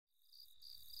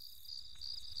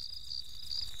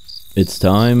It's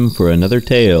time for another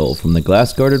tale from the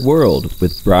glass-guarded world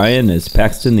with Brian as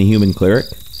Paxton the human cleric,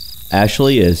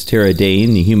 Ashley as Tara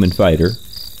Dane the human fighter,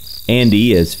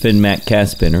 Andy as Finn Mac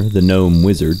Caspinner the gnome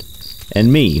wizard,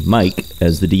 and me, Mike,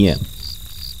 as the DM.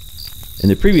 In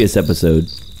the previous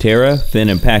episode, Tara, Finn,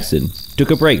 and Paxton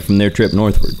took a break from their trip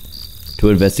northward to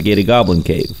investigate a goblin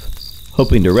cave,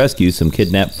 hoping to rescue some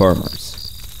kidnapped farmers.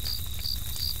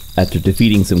 After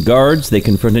defeating some guards, they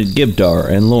confronted Gibdar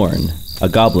and Lorne, a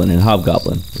goblin and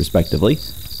hobgoblin, respectively,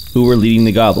 who were leading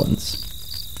the goblins.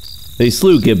 They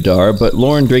slew Gibdar, but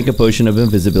Lorne drank a potion of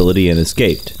invisibility and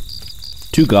escaped.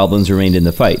 2 goblins remained in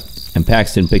the fight, and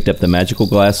Paxton picked up the magical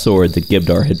glass sword that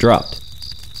Gibdar had dropped.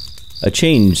 A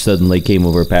change suddenly came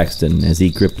over Paxton as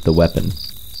he gripped the weapon.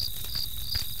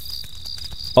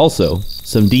 Also,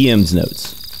 some DM's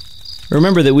notes.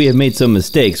 Remember that we have made some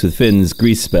mistakes with Finn's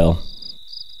grease spell,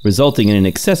 resulting in an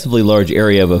excessively large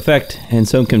area of effect and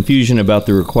some confusion about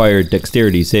the required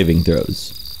dexterity saving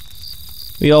throws.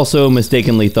 We also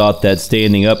mistakenly thought that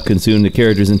standing up consumed the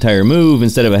character's entire move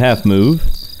instead of a half move.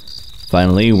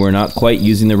 Finally, we're not quite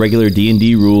using the regular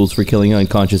D&D rules for killing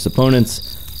unconscious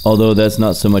opponents, although that's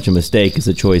not so much a mistake as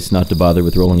a choice not to bother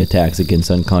with rolling attacks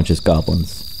against unconscious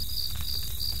goblins.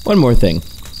 One more thing.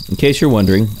 In case you're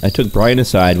wondering, I took Brian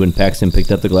aside when Paxton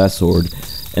picked up the glass sword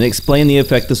and explained the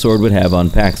effect the sword would have on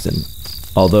Paxton,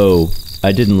 although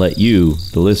I didn't let you,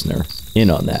 the listener, in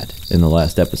on that in the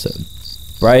last episode.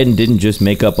 Brian didn't just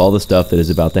make up all the stuff that is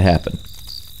about to happen.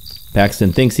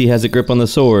 Paxton thinks he has a grip on the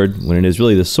sword, when it is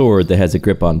really the sword that has a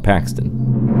grip on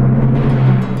Paxton.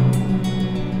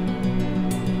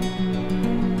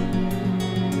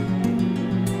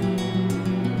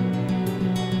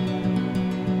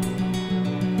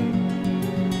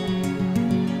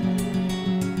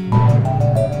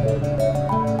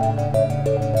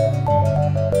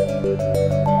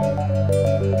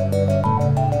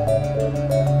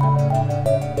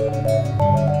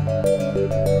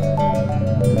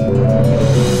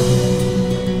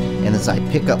 As I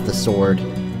pick up the sword,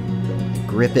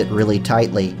 grip it really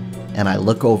tightly, and I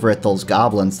look over at those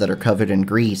goblins that are covered in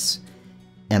grease,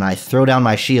 and I throw down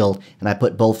my shield, and I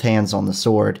put both hands on the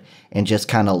sword, and just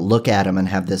kind of look at them and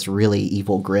have this really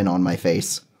evil grin on my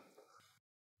face.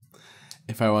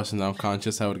 If I wasn't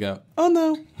unconscious, I would go, oh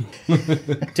no.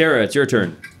 Tara, it's your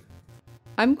turn.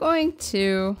 I'm going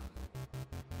to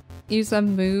use a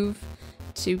move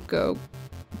to go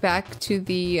back to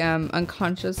the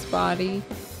unconscious body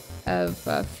of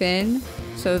Finn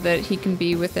so that he can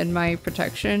be within my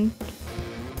protection,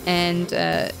 and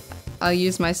I'll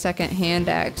use my second hand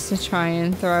axe to try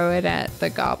and throw it at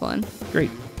the goblin. Great.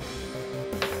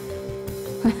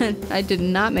 I did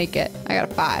not make it. I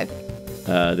got a 5.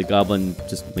 The goblin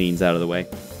just leans out of the way.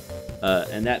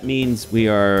 And that means we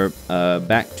are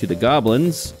back to the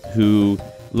goblins, who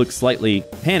look slightly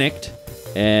panicked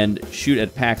and shoot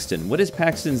at Paxton. What is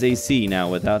Paxton's AC now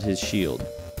without his shield?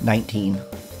 19.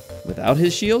 Without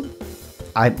his shield?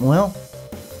 Well...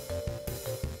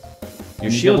 Your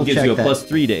shield gives you a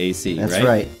 +3 to AC, right? That's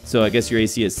right. So I guess your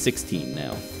AC is 16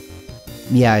 now.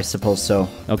 Yeah, I suppose so.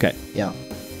 Okay. Yeah.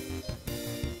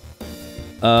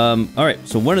 All right,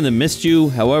 so one of them missed you.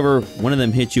 However, one of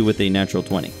them hit you with a natural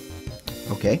 20.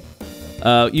 Okay.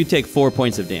 You take 4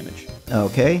 points of damage.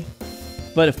 Okay.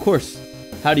 But of course,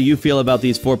 how do you feel about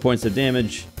these 4 points of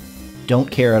damage? Don't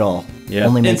care at all. Yeah.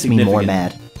 Only makes me more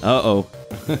mad. Uh-oh.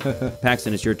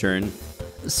 Paxton, it's your turn.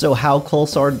 So how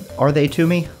close are they to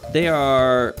me? They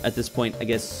are, at this point, I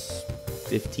guess,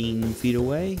 15 feet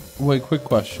away? Wait, quick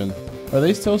question. Are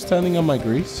they still standing on my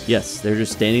grease? Yes, they're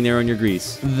just standing there on your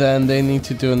grease. Then they need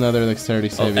to do another dexterity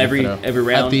saving every round?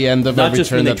 at the end of Not every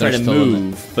turn that they're just when they still try to in it.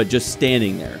 move, but just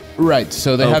standing there. Right,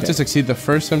 so they have Okay. to succeed the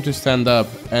first time to stand up,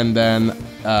 and then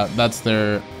that's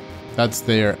their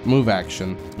move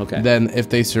action. Okay. Then if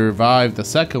they survive the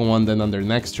second one, then on their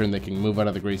next turn they can move out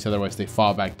of the grease. Otherwise, they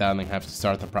fall back down and have to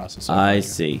start the process over I again.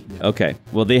 see. Yeah. Okay.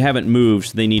 Well, they haven't moved,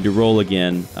 so they need to roll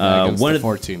again. Against One the of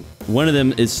 14. One of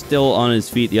them is still on his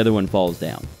feet. The other one falls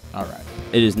down. All right.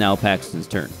 It is now Paxton's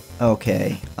turn.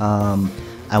 Okay.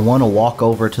 I want to walk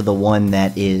over to the one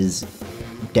that is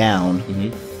down.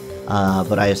 Mm-hmm.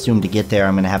 But I assume to get there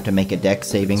I'm going to have to make a dex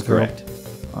saving That's throw. correct.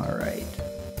 All right.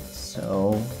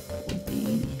 So, it would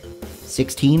be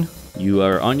 16. You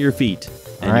are on your feet,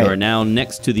 and All right. you are now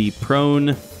next to the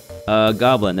prone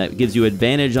goblin. That gives you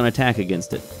advantage on attack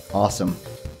against it. Awesome.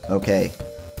 Okay.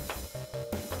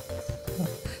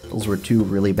 Those were 2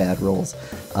 really bad rolls.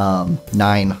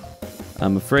 9.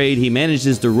 I'm afraid he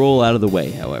manages to roll out of the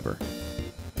way, however.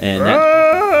 And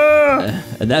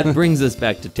that brings us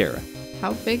back to Tara.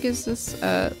 How big is this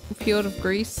field of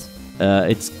grease?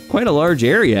 It's quite a large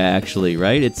area, actually,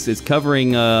 right? It's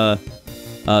covering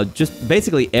just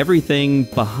basically everything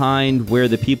behind where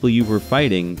the people you were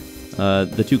fighting,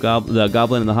 the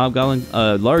goblin and the hobgoblin.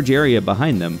 A large area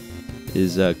behind them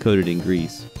is coated in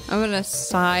grease. I'm going to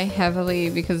sigh heavily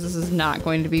because this is not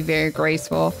going to be very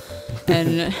graceful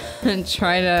and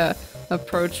try to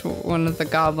approach one of the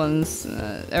goblins,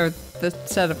 or the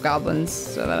set of goblins,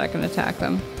 so that I can attack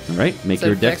them. All right, make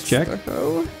your dex check.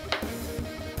 Oh,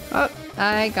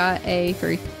 I got a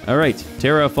 3. All right,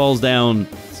 Tara falls down.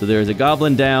 So there's a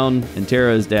goblin down, and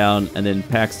Tara is down, and then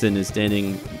Paxton is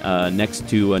standing next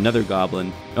to another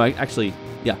goblin. Oh, actually,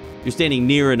 yeah, you're standing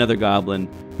near another goblin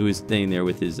who is staying there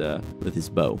with his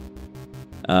bow.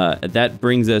 That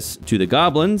brings us to the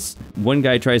goblins. One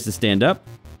guy tries to stand up.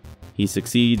 He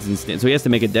succeeds and so he has to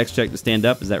make a dex check to stand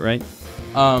up. Is that right?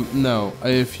 No.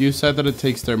 If you said that it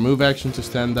takes their move action to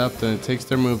stand up, then it takes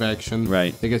their move action.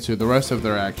 Right. They get to the rest of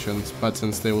their actions, but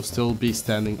since they will still be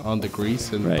standing on the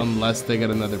grease, and unless they get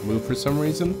another move for some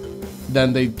reason,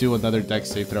 then they do another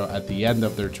dex save throw at the end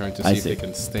of their turn to see if they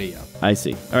can stay up. I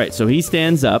see. All right, so he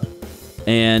stands up,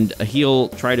 and he'll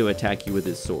try to attack you with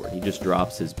his sword. He just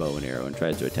drops his bow and arrow and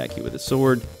tries to attack you with his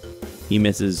sword. He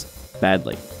misses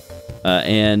badly.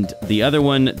 And the other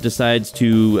one decides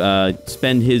to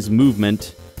spend his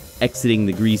movement exiting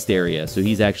the greased area. So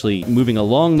he's actually moving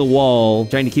along the wall,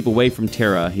 trying to keep away from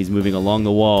Tara. He's moving along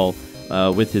the wall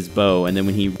with his bow. And then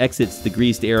when he exits the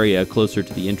greased area closer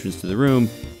to the entrance to the room,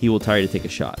 he will try to take a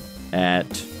shot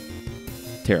at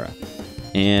Tara.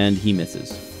 And he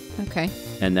misses. Okay.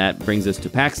 And that brings us to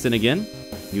Paxton again.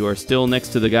 You are still next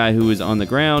to the guy who is on the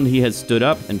ground. He has stood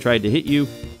up and tried to hit you,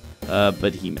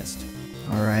 but he missed.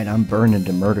 All right, I'm burning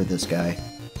to murder this guy.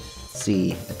 Let's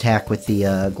see, attack with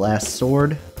the glass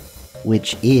sword,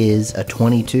 which is a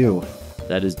 22.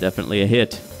 That is definitely a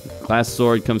hit. Glass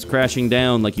sword comes crashing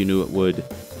down like you knew it would.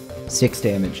 6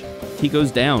 damage. He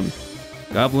goes down.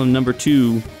 Goblin number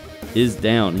 2 is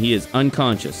down. He is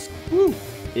unconscious. Woo.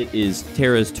 It is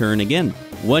Tara's turn again.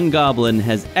 One goblin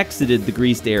has exited the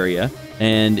greased area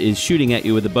and is shooting at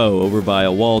you with a bow over by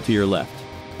a wall to your left.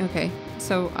 Okay.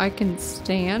 So I can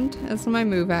stand as my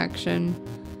move action.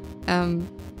 I'm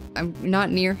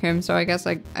not near him, so I guess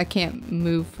I can't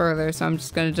move further, so I'm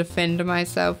just going to defend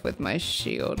myself with my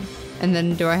shield. And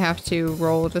then do I have to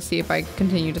roll to see if I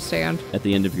continue to stand? At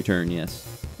the end of your turn, yes.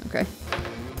 Okay.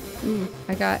 Ooh,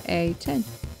 I got a 10.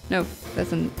 No,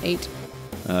 that's an 8.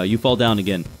 You fall down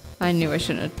again. I knew I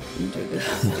shouldn't do this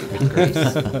stupid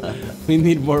grace. We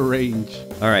need more range.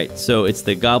 All right, so it's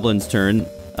the goblin's turn.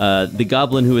 The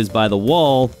goblin who is by the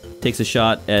wall takes a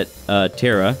shot at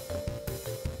Tara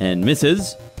and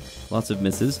misses. Lots of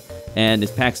misses. And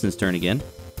it's Paxton's turn again.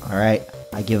 All right,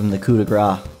 I give him the coup de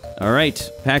grace. All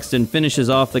right, Paxton finishes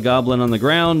off the goblin on the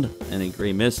ground, and a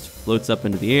gray mist floats up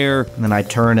into the air. And then I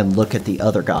turn and look at the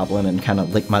other goblin and kind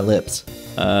of lick my lips.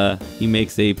 He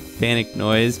makes a panic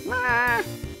noise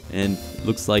and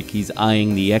looks like he's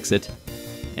eyeing the exit.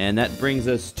 And that brings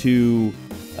us to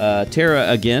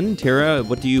Tara again. Tara,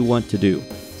 what do you want to do?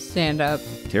 Stand up.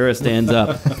 Tara stands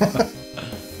up.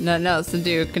 Nothing else to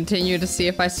do. Continue to see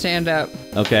if I stand up.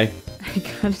 Okay. I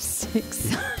got a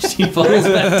 6. She falls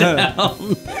back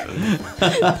down.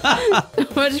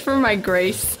 Much for my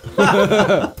grace.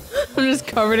 I'm just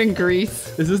covered in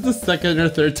grease. Is this the second or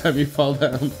third time you fall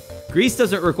down? Grease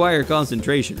doesn't require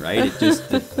concentration, right? It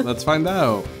just... Let's find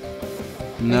out.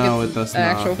 No, it does not.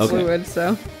 Actual Okay. fluid,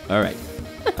 so. All right.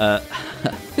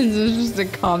 This is just a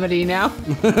comedy now.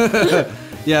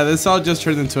 Yeah, this all just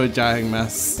turned into a giant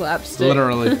mess. Slapstick.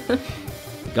 Literally.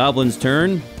 Goblin's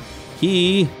turn.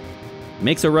 He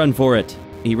makes a run for it.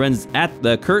 He runs at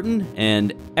the curtain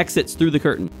and exits through the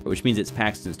curtain, which means it's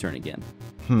Paxton's turn again.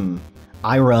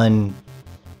 I run,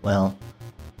 well,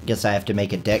 I guess I have to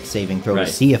make a dex saving throw Right.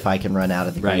 to see if I can run out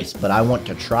of the Right. grease, but I want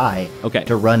to try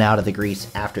to run out of the grease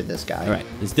after this guy. All right.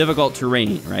 It's difficult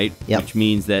terrain, right? Yep. Which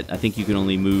means that I think you can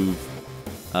only move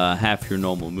half your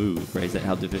normal move, right? Is that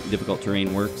how difficult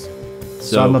terrain works?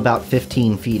 So I'm about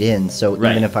 15 feet in, so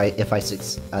Right. even if I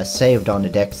saved on a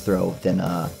dex throw, then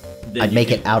I'd you make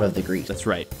could- it out of the grease. That's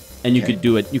right. And you Okay. could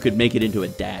do it. You could make it into a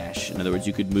dash. In other words,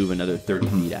 you could move another 30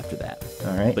 feet after that.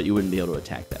 All right. But you wouldn't be able to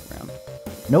attack that round.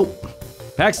 Nope.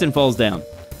 Paxton falls down.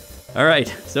 All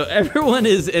right. So everyone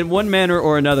is in one manner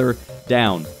or another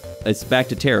down. It's back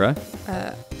to Tara.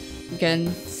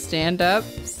 Again, stand up.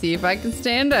 See if I can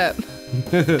stand up.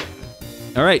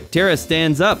 All right. Tara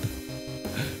stands up.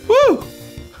 Woo!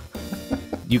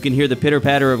 You can hear the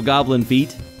pitter-patter of goblin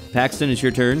feet. Paxton, it's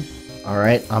your turn. All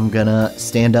right, I'm gonna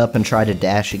stand up and try to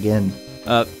dash again.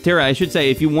 Tara, I should say,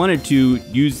 if you wanted to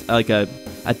use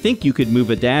I think you could move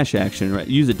a dash action, right?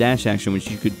 Use a dash action, which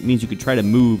means you could try to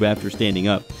move after standing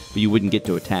up, but you wouldn't get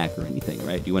to attack or anything,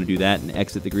 right? Do you want to do that and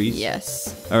exit the grease?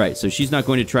 Yes. All right, so she's not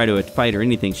going to try to fight or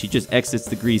anything. She just exits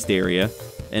the greased area,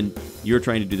 and you're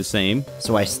trying to do the same.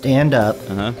 So I stand up.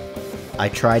 Uh-huh. I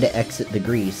try to exit the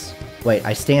grease. Wait,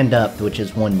 I stand up, which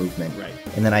is one movement. Right.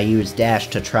 And then I use dash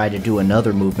to try to do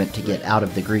another movement to get out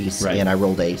of the grease, right. And I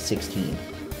rolled a 16.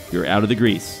 You're out of the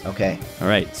grease. Okay. All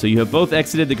right, so you have both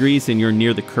exited the grease, and you're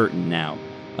near the curtain now.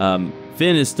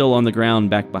 Finn is still on the ground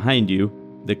back behind you.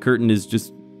 The curtain is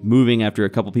just moving after a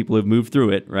couple people have moved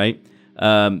through it, right?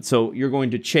 So you're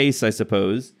going to chase, I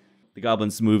suppose. The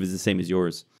goblin's move is the same as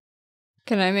yours.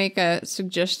 Can I make a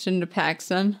suggestion to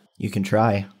Paxton? You can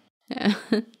try.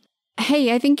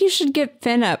 Hey, I think you should get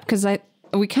Finn up, because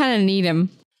we kind of need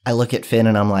him. I look at Finn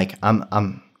and I'm like,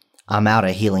 I'm out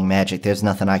of healing magic. There's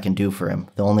nothing I can do for him.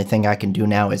 The only thing I can do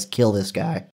now is kill this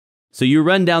guy. So you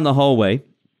run down the hallway,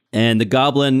 and the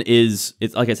goblin it's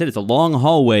like I said, it's a long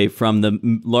hallway from the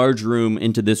large room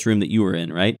into this room that you were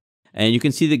in, right? And you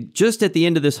can see just at the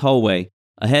end of this hallway,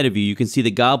 ahead of you, you can see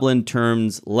the goblin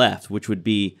turns left, which would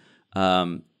be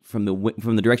from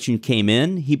the direction you came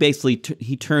in. He basically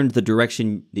he turned the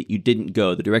direction that you didn't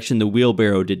go, the direction the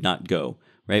wheelbarrow did not go,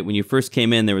 right? When you first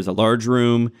came in, there was a large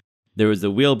room. There was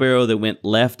the wheelbarrow that went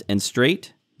left and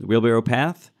straight, the wheelbarrow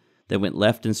path that went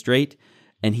left and straight,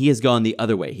 and he has gone the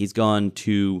other way. He's gone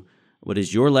to what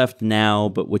is your left now,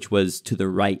 but which was to the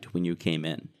right when you came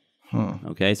in.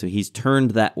 Okay, so he's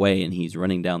turned that way, and he's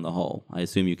running down the hall. I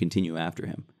assume you continue after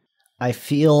him. I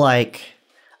feel like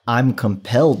I'm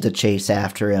compelled to chase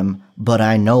after him, but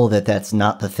I know that that's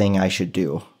not the thing I should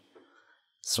do.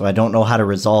 So I don't know how to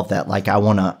resolve that. Like, I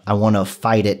wanna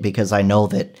fight it because I know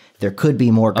that there could be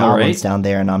more goblins down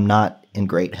there, and I'm not in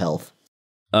great health.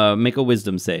 Make a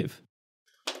wisdom save.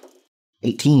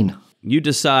 18. You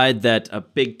decide that a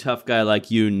big tough guy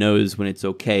like you knows when it's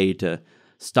okay to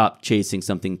stop chasing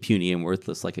something puny and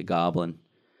worthless like a goblin.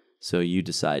 So you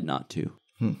decide not to,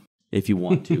 if you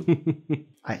want to.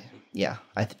 I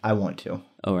want to.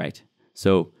 All right.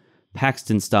 So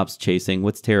Paxton stops chasing.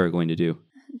 What's Tara going to do?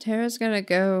 Tara's gonna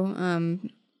go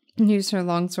use her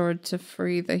longsword to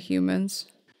free the humans.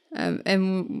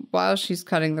 And while she's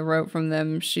cutting the rope from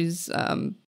them, she's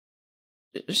gonna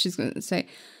say,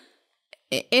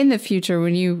 in the future,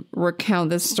 when you recount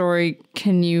this story,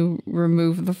 can you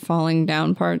remove the falling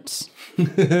down parts?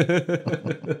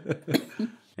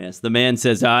 Yes, the man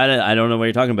says, I don't know what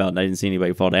you're talking about. I didn't see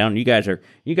anybody fall down. You guys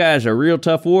are real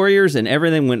tough warriors, and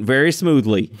everything went very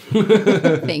smoothly.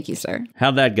 Thank you, sir.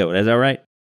 How'd that go? Is that right?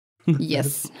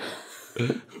 Yes.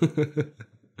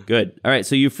 Good. All right,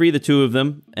 so you free the two of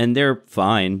them, and they're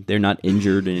fine. They're not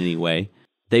injured in any way.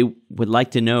 They would like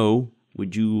to know,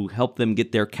 would you help them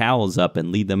get their cows up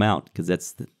and lead them out? Because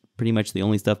that's pretty much the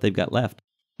only stuff they've got left.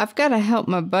 I've got to help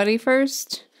my buddy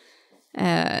first.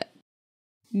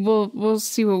 We'll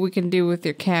see what we can do with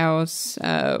your cows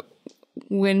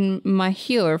when my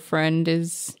healer friend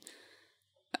is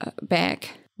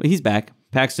back. Well, he's back.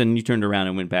 Paxton, you turned around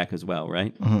and went back as well,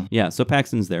 right? Mm-hmm. Yeah, so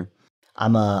Paxton's there.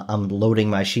 I'm loading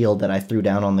my shield that I threw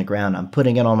down on the ground. I'm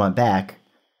putting it on my back,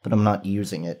 but I'm not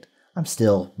using it. I'm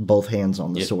still both hands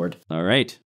on the sword. All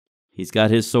right. He's got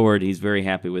his sword. He's very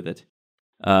happy with it.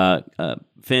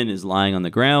 Finn is lying on the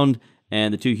ground,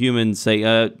 and the two humans say,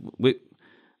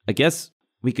 I guess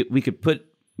we could put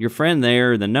your friend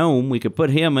there, the gnome, we could put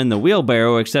him in the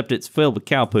wheelbarrow, except it's filled with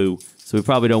cow poo, so we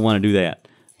probably don't want to do that.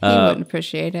 He wouldn't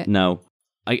appreciate it. No.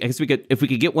 I guess if we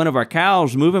could get one of our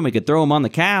cows moving, we could throw him on the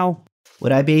cow.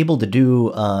 Would I be able to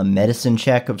do a medicine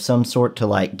check of some sort to,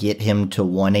 like, get him to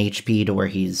 1 HP to where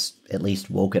he's at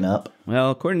least woken up? Well,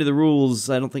 according to the rules,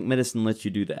 I don't think medicine lets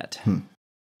you do that.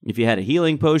 If you had a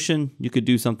healing potion, you could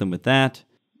do something with that.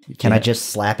 Can I just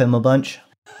slap him a bunch?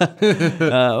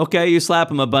 Okay, you slap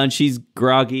him a bunch. He's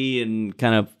groggy and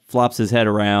kind of flops his head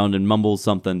around and mumbles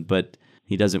something, but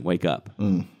he doesn't wake up.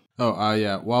 Oh,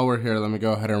 yeah. While we're here, let me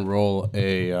go ahead and roll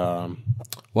a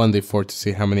 1d4 to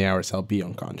see how many hours I'll be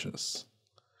unconscious.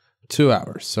 2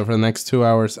 hours. So for the next 2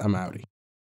 hours, I'm outie.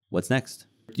 What's next?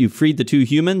 You freed the two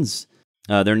humans.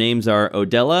 Their names are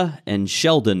Odella and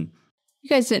Sheldon. You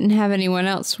guys didn't have anyone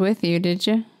else with you, did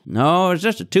you? No, it was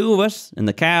just the two of us and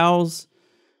the cows.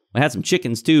 We had some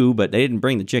chickens too, but they didn't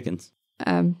bring the chickens.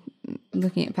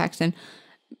 Looking at Paxton,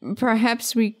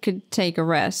 perhaps we could take a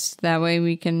rest. That way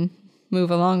we can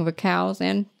move along the cows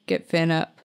and get Finn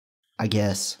up. I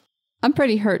guess. I'm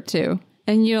pretty hurt too,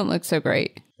 and you don't look so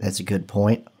great. That's a good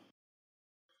point.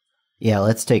 Yeah,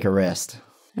 let's take a rest.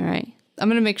 All right. I'm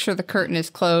going to make sure the curtain is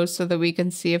closed so that we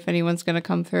can see if anyone's going to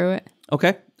come through it.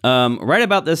 Okay. Right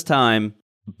about this time,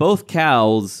 both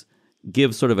cows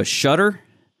give sort of a shudder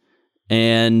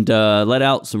and let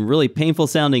out some really painful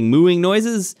sounding mooing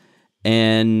noises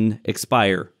and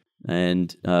expire.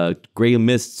 And gray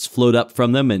mists float up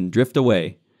from them and drift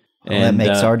away. Well, that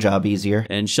makes our job easier.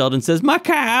 And Sheldon says, "My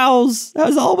cows! That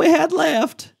was all we had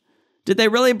left. Did they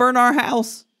really burn our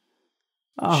house?"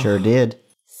 Oh. Sure did.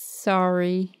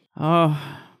 Sorry.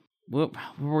 Oh, well,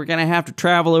 we're going to have to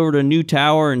travel over to a new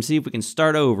tower and see if we can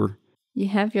start over. You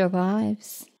have your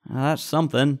lives. That's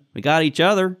something. We got each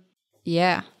other.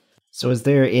 Yeah. So is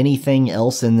there anything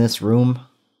else in this room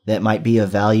that might be of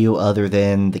value other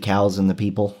than the cows and the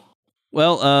people?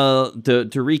 Well,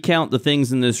 to recount the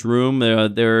things in this room,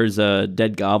 there's a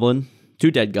dead goblin,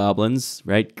 2 dead goblins,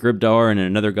 right? Gribdar and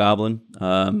another goblin.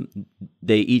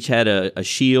 They each had a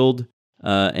shield,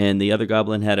 and the other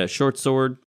goblin had a short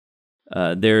sword.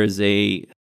 There's a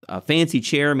fancy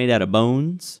chair made out of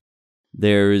bones.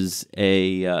 There's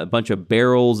a bunch of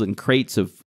barrels and crates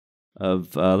of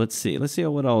let's see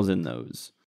what all's in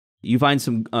those. You find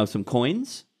some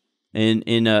coins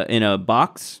in a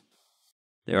box.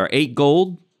 There are 8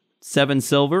 gold, 7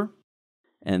 silver,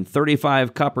 and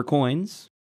 35 copper coins.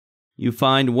 You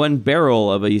find 1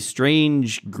 barrel of a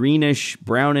strange greenish,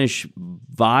 brownish,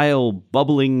 vile,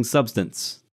 bubbling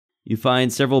substance. You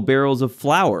find several barrels of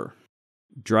flour,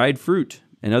 dried fruit,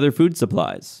 and other food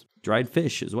supplies, dried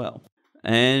fish as well.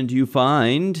 And you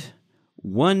find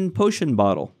 1 potion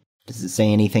bottle. Does it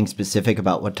say anything specific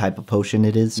about what type of potion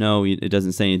it is? No, it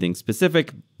doesn't say anything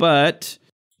specific, but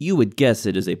you would guess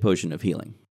it is a potion of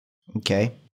healing.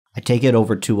 Okay. I take it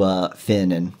over to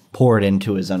Finn and pour it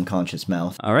into his unconscious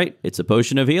mouth. All right, it's a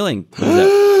potion of healing. What is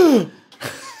that?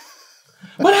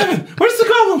 What happened? Where's the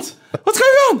goblins? What's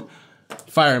going on?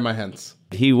 Fire in my hands.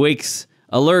 He wakes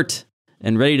alert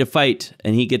and ready to fight,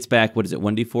 and he gets back, what is it,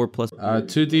 1d4 plus?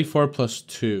 2d4 plus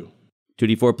 2.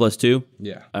 2d4 plus 2?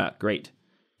 Yeah. Great.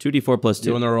 2d4 plus 2.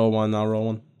 You want to roll 1? I'll roll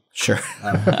 1. Sure.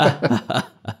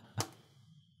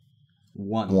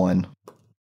 1.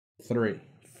 3,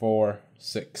 4,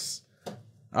 6.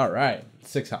 All right.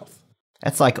 6 health.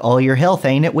 That's like all your health,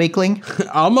 ain't it, weakling?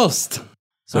 Almost.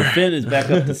 So Finn is back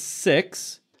up to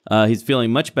 6. He's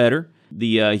feeling much better.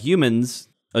 The humans,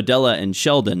 Odella and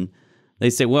Sheldon, they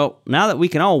say, "Well, now that we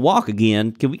can all walk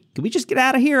again, can we just get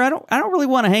out of here? I don't really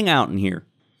want to hang out in here."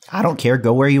 I don't care.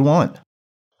 Go where you want.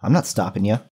 I'm not stopping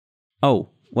you. Oh,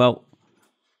 well,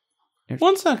 there's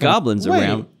 1 second. goblins Wait.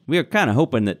 around. We were kind of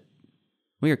hoping that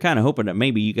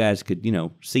maybe you guys could,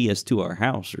 see us to our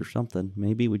house or something.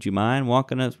 Maybe would you mind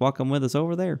walking with us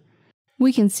over there?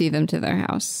 We can see them to their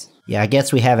house. Yeah, I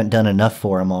guess we haven't done enough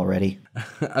for them already.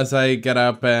 As I get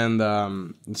up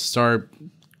and start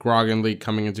groggily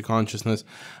coming into consciousness,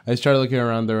 I start looking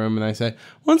around the room and I say,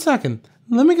 1 second,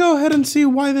 let me go ahead and see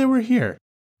why they were here.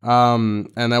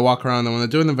 And I walk around and I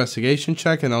want to do an investigation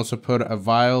check and also put a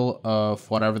vial of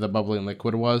whatever the bubbling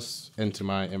liquid was into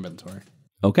my inventory.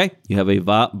 Okay, you have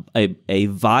a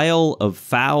vial of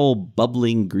foul,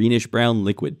 bubbling, greenish-brown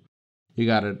liquid. You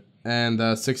got it.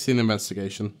 And 16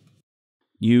 investigation.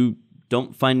 You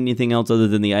don't find anything else other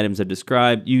than the items I've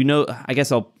described. I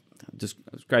guess I'll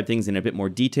describe things in a bit more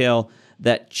detail.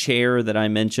 That chair that I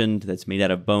mentioned that's made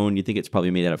out of bone, you think it's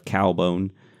probably made out of cow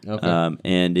bone. Okay.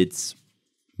 And it's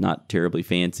not terribly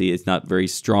fancy. It's not very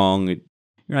strong. You're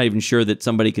not even sure that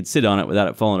somebody could sit on it without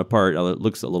it falling apart, although it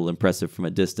looks a little impressive from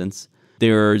a distance.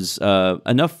 There's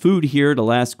enough food here to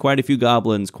last quite a few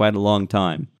goblins quite a long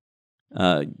time.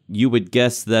 You would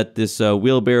guess that this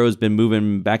wheelbarrow has been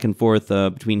moving back and forth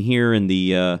between here and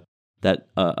that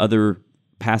other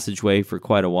passageway for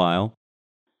quite a while.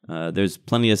 There's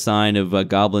plenty of sign of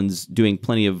goblins doing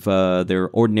plenty of their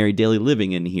ordinary daily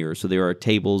living in here. So there are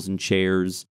tables and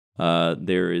chairs.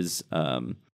 There is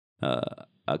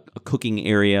a cooking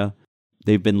area.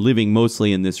 They've been living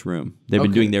mostly in this room. They've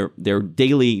been doing their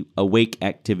daily awake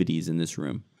activities in this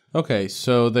room. Okay,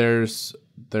 so there's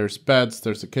beds,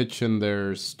 there's a kitchen,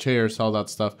 there's chairs, all that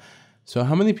stuff. So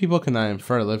how many people can I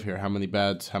infer live here? How many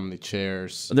beds? How many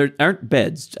chairs? There aren't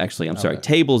beds, actually. I'm sorry.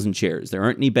 Tables and chairs. There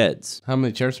aren't any beds. How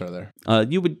many chairs are there?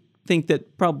 You would think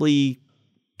that probably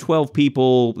 12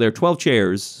 people. There are 12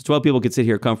 chairs. 12 people could sit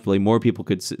here comfortably. More people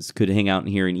could hang out in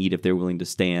here and eat if they're willing to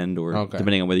stand, or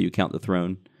depending on whether you count the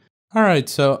throne. All right,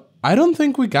 so I don't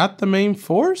think we got the main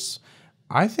force.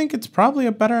 I think it's probably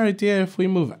a better idea if we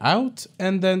move out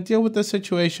and then deal with the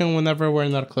situation whenever we're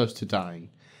not close to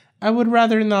dying. I would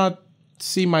rather not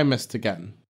see my mist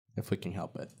again, if we can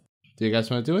help it. Do you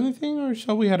guys want to do anything, or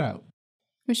shall we head out?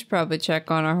 We should probably check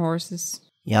on our horses.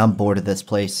 Yeah, I'm bored of this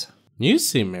place. You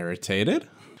seem irritated.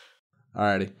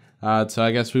 Alrighty. So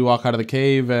I guess we walk out of the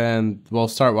cave, and we'll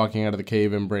start walking out of the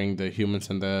cave and bring the humans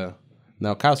and the...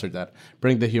 No, cows are dead.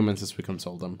 Bring the humans as we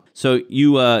console them. So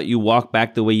you walk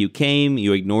back the way you came.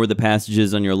 You ignore the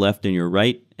passages on your left and your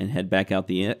right, and head back out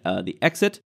the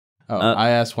exit. Oh, I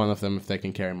asked one of them if they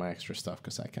can carry my extra stuff,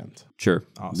 because I can't. Sure.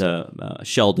 Awesome.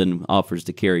 Sheldon offers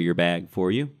to carry your bag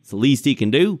for you. It's the least he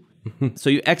can do. So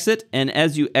you exit, and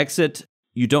as you exit,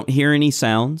 you don't hear any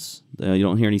sounds. You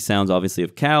don't hear any sounds, obviously,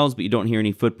 of cows, but you don't hear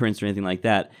any footprints or anything like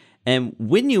that. And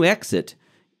when you exit,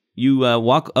 you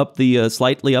walk up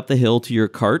slightly up the hill to your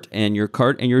cart and your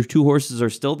 2 horses are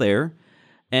still there.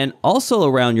 And also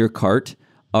around your cart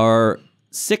are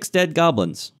 6 dead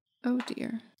goblins. Oh,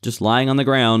 dear. Just lying on the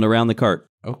ground around the cart.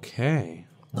 Okay.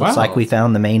 Looks like we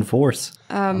found the main force.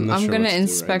 I'm not sure going what to to do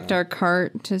inspect right now. our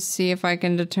cart to see if I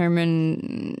can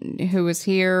determine who was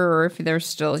here or if they're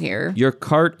still here. Your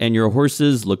cart and your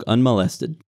horses look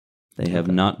unmolested. They have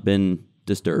not been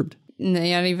disturbed.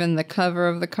 Not even the cover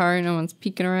of the cart. No one's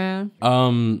peeking around.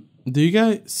 Do you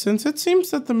guys... Since it seems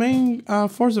that the main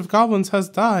force of goblins has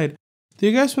died, do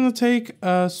you guys want to take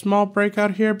a small break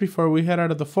out here before we head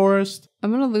out of the forest?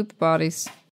 I'm going to loot the bodies.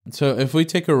 So if we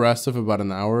take a rest of about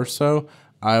an hour or so,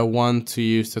 I want to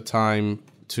use the time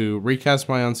to recast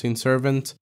my Unseen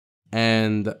Servant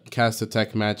and cast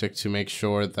Detect Magic to make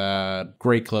sure that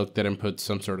Grey Cloak didn't put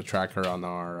some sort of tracker on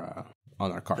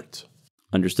our cart.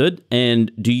 Understood.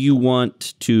 And do you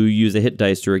want to use a hit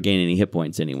dice to regain any hit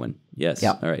points, anyone? Yes.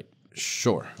 Yeah. All right.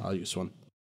 Sure, I'll use one.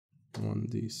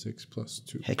 1d6 plus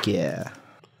 2. Heck yeah.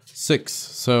 6,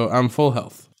 so I'm full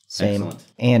health. Same. Excellent.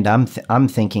 And I'm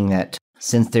thinking that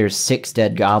since there's 6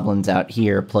 dead goblins out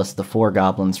here, plus the 4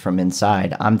 goblins from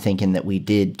inside, I'm thinking that we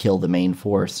did kill the main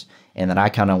force, and that I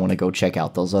kind of want to go check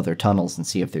out those other tunnels and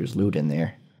see if there's loot in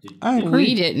there. I agree.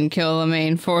 We didn't kill the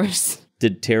main force.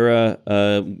 Did Tara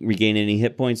regain any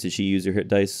hit points? Did she use her hit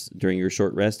dice during your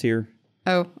short rest here?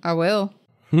 Oh, I will.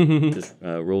 Just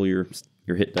roll your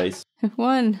hit dice.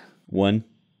 1. 1.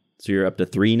 So you're up to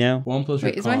 3 now? 1 plus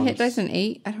Wait, your is my hit cons. dice an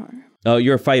 8? I don't remember. Oh,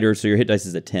 you're a fighter, so your hit dice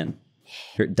is a 10.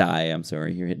 Your die, I'm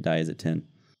sorry. Your hit die is a 10.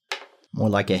 More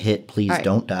like a hit, please All right.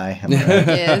 don't die. Am I right?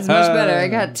 Yeah, it's much better. I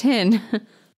got 10.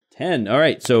 10. All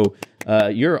right, so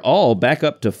you're all back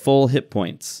up to full hit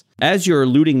points. As you're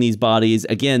looting these bodies,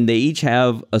 again, they each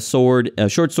have a sword, a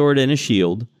short sword, and a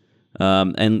shield,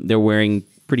 and they're wearing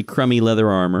pretty crummy leather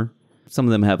armor. Some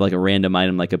of them have like a random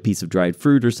item, like a piece of dried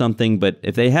fruit or something, but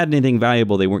if they had anything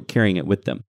valuable, they weren't carrying it with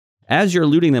them. As you're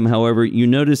looting them, however, you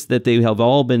notice that they have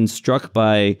all been struck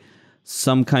by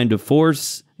some kind of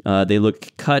force. They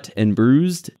look cut and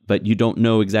bruised, but you don't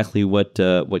know exactly what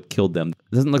killed them.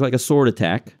 It doesn't look like a sword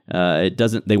attack.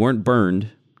 They weren't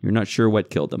burned. You're not sure what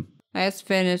killed them. I asked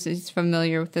Finn if he's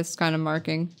familiar with this kind of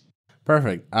marking.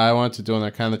 Perfect. I want to do an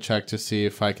Arcana check to see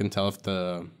if I can tell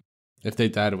if they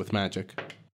died with magic.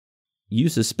 You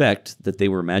suspect that they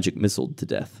were magic missiled to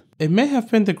death. It may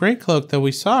have been the Grey Cloak that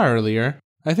we saw earlier.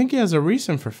 I think he has a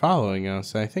reason for following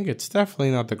us. I think it's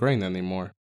definitely not the Grain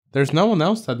anymore. There's no one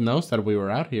else that knows that we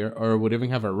were out here, or would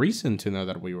even have a reason to know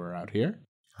that we were out here.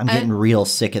 I'm getting real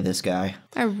sick of this guy.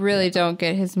 I really don't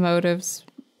get his motives,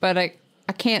 but I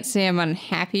can't say I'm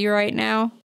unhappy right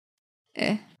now.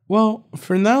 Well,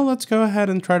 for now, let's go ahead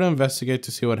and try to investigate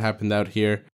to see what happened out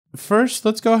here. First,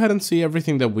 let's go ahead and see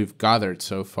everything that we've gathered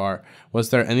so far. Was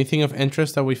there anything of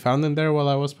interest that we found in there while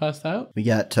I was passed out? We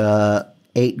got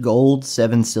 8 gold,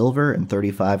 7 silver, and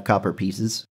 35 copper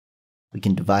pieces. We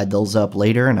can divide those up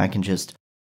later, and I can just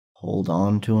hold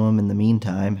on to them in the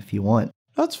meantime if you want.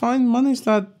 That's fine. Money's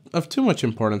not of too much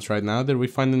importance right now. Did we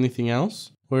find anything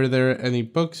else? Were there any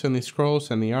books, any scrolls,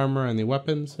 any armor, any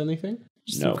weapons, anything?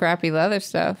 Just No. some crappy leather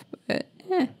stuff, but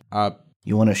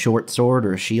You want a short sword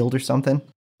or a shield or something?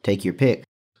 Take your pick.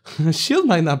 Shield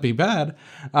might not be bad.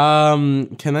 Do I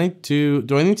need to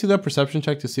do a perception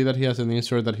check to see that he has a new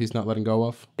sword that he's not letting go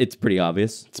of? It's pretty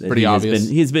obvious. It's pretty obvious.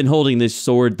 He's been holding this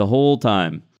sword the whole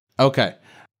time. Okay.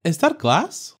 Is that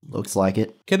glass? Looks like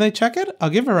it. Can I check it?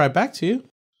 I'll give it right back to you.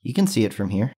 You can see it from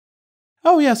here.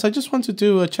 Oh, yes. I just want to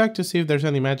do a check to see if there's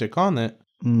any magic on it.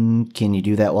 Can you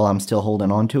do that while I'm still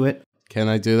holding on to it? Can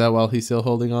I do that while he's still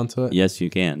holding on to it? Yes, you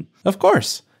can. Of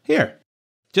course. Here.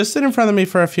 Just sit in front of me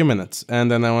for a few minutes, and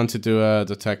then I want to do a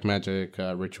detect magic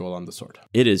ritual on the sword.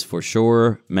 It is for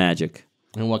sure magic.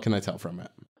 And what can I tell from it?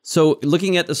 So,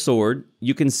 looking at the sword,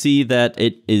 you can see that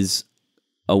it is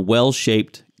a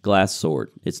well-shaped glass sword.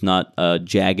 It's not a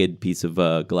jagged piece of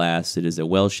glass. It is a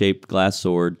well-shaped glass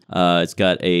sword. It's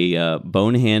got a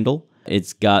bone handle.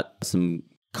 It's got some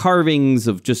carvings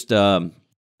of just, they're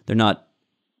not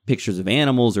pictures of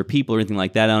animals or people or anything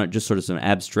like that on it, just sort of some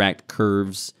abstract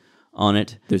curves on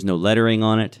it. There's no lettering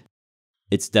on it.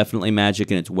 It's definitely magic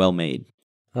and it's well made.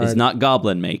 All It's right. not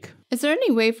goblin make. Is there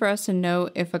any way for us to know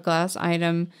if a glass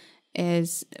item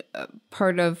is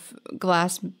part of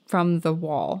glass from the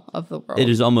wall of the world? It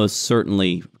is almost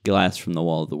certainly glass from the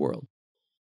wall of the world.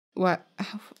 What?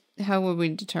 How would we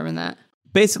determine that?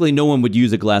 Basically, no one would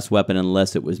use a glass weapon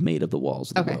unless it was made of the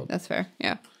walls of the Okay, world. that's fair.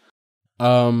 Yeah.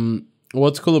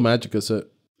 What school of magic is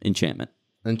it? Enchantment.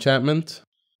 Enchantment?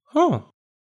 Huh.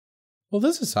 Well,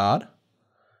 this is odd.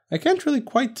 I can't really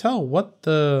quite tell what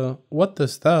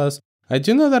this does. I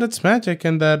do know that it's magic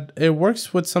and that it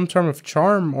works with some term of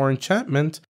charm or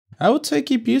enchantment. I would say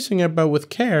keep using it, but with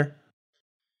care.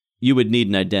 You would need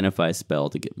an identify spell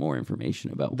to get more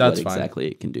information about That's what fine. exactly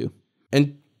it can do.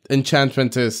 And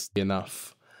enchantment is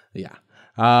enough. Yeah.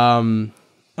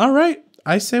 All right.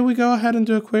 I say we go ahead and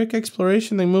do a quick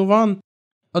exploration and move on.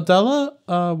 Odella,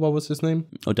 what was his name?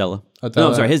 Odella. Odella. No,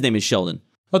 I'm sorry. His name is Sheldon.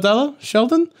 Odella,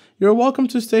 Sheldon, you're welcome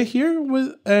to stay here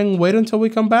and wait until we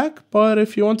come back. But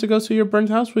if you want to go to your burnt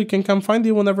house, we can come find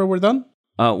you whenever we're done.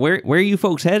 Where are you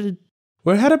folks headed?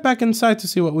 We're headed back inside to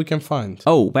see what we can find.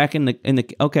 Oh, back in the.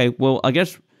 Okay, well, I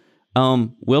guess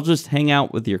we'll just hang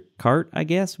out with your cart. I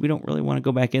guess we don't really want to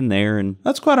go back in there and.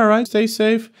 That's quite all right. Stay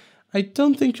safe. I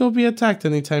don't think you'll be attacked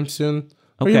anytime soon.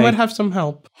 Or you Okay. might have some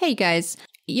help. Hey guys,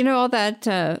 you know all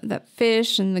that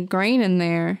fish and the grain in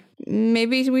there.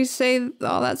 Maybe we say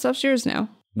all that stuff's yours now.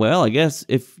 Well, I guess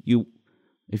if you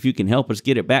can help us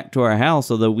get it back to our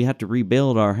house, although we have to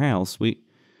rebuild our house, Well,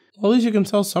 at least you can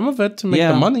sell some of it to make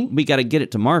yeah, the money. we got to get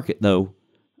it to market though.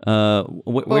 Well,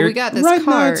 Where we got this Right now,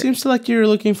 cart. it seems like you're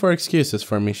looking for excuses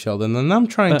for me, Sheldon, and I'm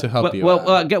trying to help you.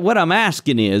 Well, what I'm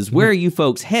asking is, where are you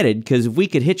folks headed? Because if we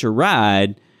could hitch a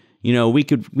ride, we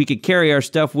could carry our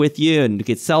stuff with you, and we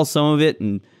could sell some of it,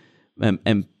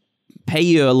 and pay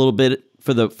you a little bit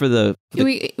for the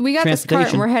We got this cart transportation.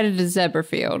 and we're headed to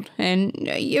Zebrafield. And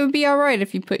it would be all right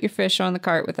if you put your fish on the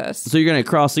cart with us. So you're gonna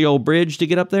cross the old bridge to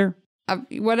get up there?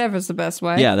 Whatever's the best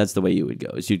way. Yeah, that's the way you would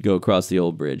go. Is you'd go across the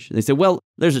old bridge. They said, well,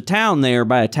 there's a town there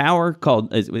by a tower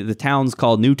called the town's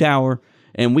called New Tower,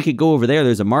 and we could go over there.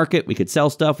 There's a market. We could sell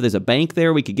stuff. There's a bank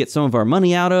there. We could get some of our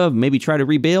money out of. Maybe try to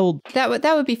rebuild. That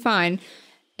would be fine.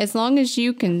 As long as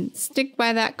you can stick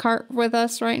by that cart with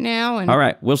us right now. And All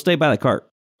right, we'll stay by the cart.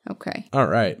 Okay. All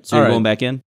right. So you're going back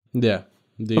in. Yeah.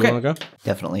 Do you Okay. want to go?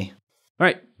 Definitely. All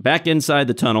right, back inside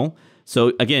the tunnel.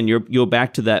 So again, you'll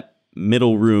back to that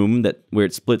middle room where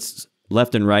it splits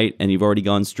left and right, and you've already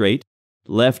gone straight.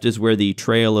 Left is where the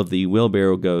trail of the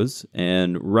wheelbarrow goes,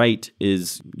 and right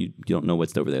is you don't know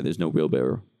what's over there. There's no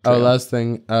wheelbarrow. Oh, trail. last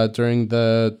thing. During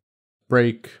the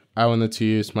break, I wanted to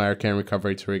use my arcane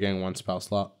recovery to regain one spell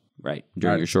slot. Right.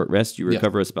 During Right. your short rest, you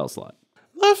recover a spell slot.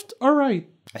 Left or right?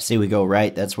 I say we go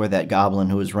right. That's where that goblin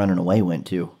who was running away went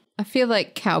to. I feel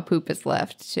like cow poop is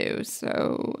left too,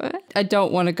 so I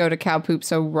don't want to go to cow poop,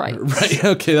 so right. Right.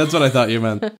 Okay, that's what I thought you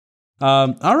meant.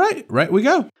 All right. Right we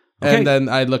go. Okay. And then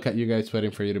I look at you guys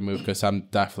waiting for you to move because I'm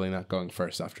definitely not going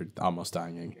first after almost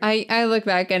dying. I look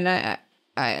back and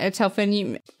I tell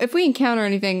Finn, if we encounter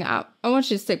anything, I want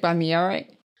you to stick by me, all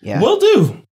right? Yeah. Will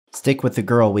do. Stick with the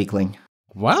girl, weakling.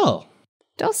 Well.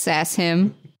 Don't sass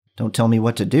him. Don't tell me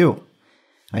what to do.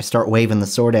 I start waving the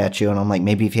sword at you, and I'm like,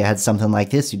 maybe if you had something like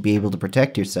this, you'd be able to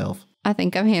protect yourself. I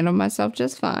think I've handled myself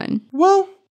just fine. Well,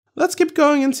 let's keep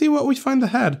going and see what we find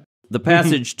ahead. The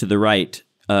passage to the right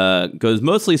goes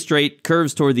mostly straight,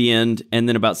 curves toward the end, and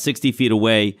then about 60 feet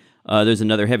away, there's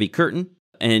another heavy curtain,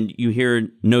 and you hear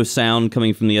no sound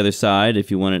coming from the other side.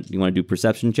 If you want to do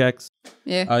perception checks.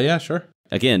 Yeah. Yeah, sure.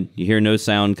 Again, you hear no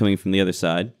sound coming from the other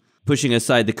side. Pushing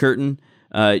aside the curtain,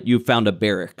 you found a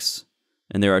barracks,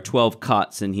 and there are 12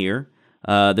 cots in here.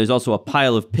 There's also a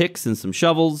pile of picks and some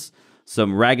shovels,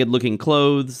 some ragged-looking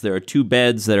clothes. There are 2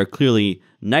 beds that are clearly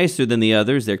nicer than the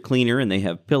others. They're cleaner, and they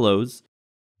have pillows.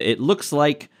 It looks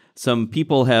like some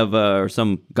people have, or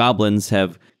some goblins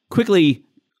have quickly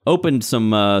opened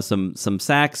some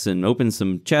sacks and opened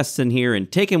some chests in here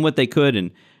and taken what they could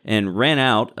and ran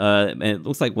out. And it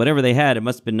looks like whatever they had, it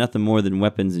must have been nothing more than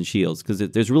weapons and shields, because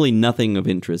there's really nothing of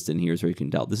interest in here, as you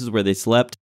can tell. This is where they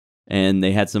slept, and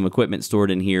they had some equipment stored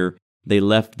in here. They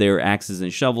left their axes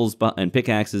and shovels and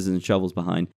pickaxes and shovels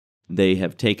behind. They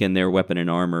have taken their weapon and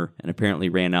armor and apparently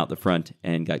ran out the front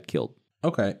and got killed.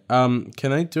 Okay.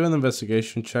 Can I do an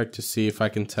investigation check to see if I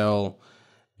can tell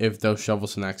if those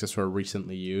shovels and axes were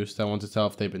recently used? I want to tell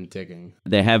if they've been digging.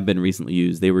 They have been recently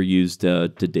used. They were used to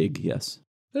dig, yes.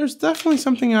 There's definitely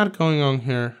something odd going on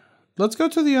here. Let's go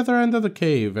to the other end of the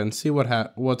cave and see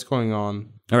what's going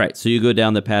on. All right, so you go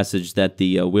down the passage that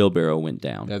the wheelbarrow went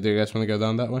down. Yeah, do you guys want to go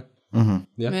down that way? Mm-hmm.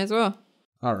 Yeah. May as well.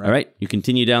 All right. All right, you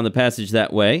continue down the passage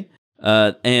that way.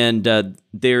 And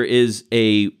there is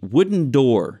a wooden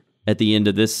door at the end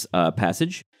of this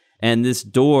passage, and this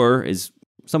door is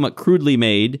somewhat crudely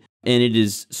made, and it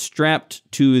is strapped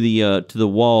to the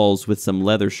walls with some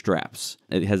leather straps.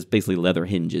 It has basically leather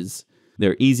hinges.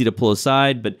 They're easy to pull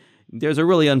aside, but there's a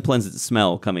really unpleasant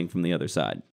smell coming from the other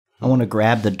side. I want to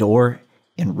grab the door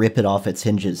and rip it off its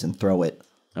hinges and throw it.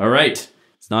 All right.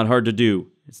 It's not hard to do.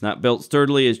 It's not built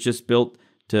sturdily. It's just built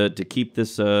to keep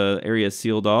this area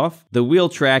sealed off. The wheel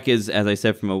track is, as I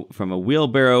said, from a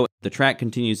wheelbarrow. The track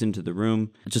continues into the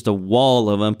room. Just a wall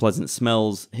of unpleasant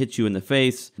smells hits you in the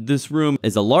face. This room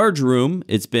is a large room.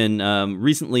 It's been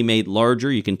recently made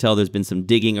larger. You can tell there's been some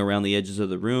digging around the edges of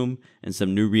the room and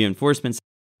some new reinforcements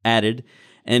added.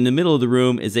 And in the middle of the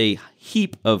room is a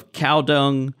heap of cow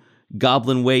dung,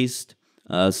 goblin waste,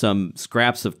 some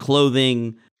scraps of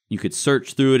clothing. You could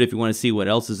search through it if you want to see what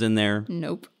else is in there.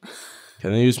 Nope.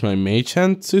 Can I use my mage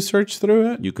hand to search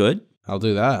through it? You could. I'll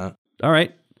do that. All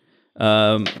right.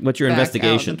 What's your Back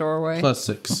investigation? Out the doorway.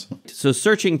 +6. So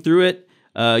searching through it,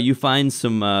 you find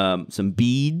some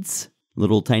beads,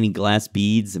 little tiny glass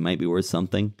beads. It might be worth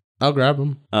something. I'll grab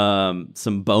them.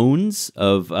 Some bones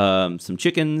of some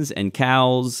chickens and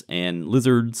cows and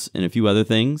lizards and a few other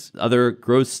things. Other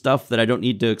gross stuff that I don't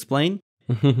need to explain.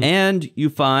 And you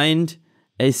find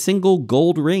a single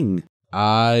gold ring.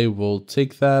 I will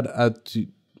take that.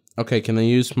 Okay, can I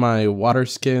use my water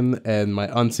skin and my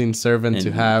unseen servant And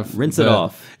to have rinse it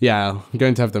off? Yeah, I'm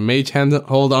going to have the mage hand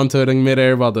hold onto it in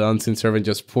midair while the unseen servant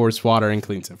just pours water and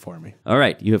cleans it for me. All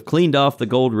right, you have cleaned off the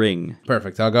gold ring.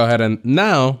 Perfect. I'll go ahead and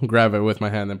now grab it with my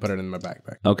hand and put it in my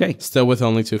backpack. Okay, Still with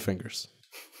only 2 fingers.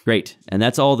 great. And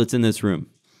that's all that's in this room.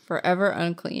 Forever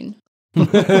unclean.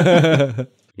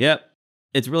 Yep,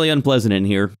 it's really unpleasant in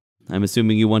here. I'm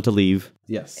assuming you want to leave.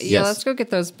 Yes. Yeah, Yes. let's go get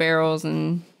those barrels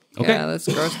and Okay. let's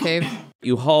gross cave.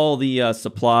 You haul the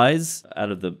supplies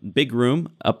out of the big room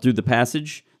up through the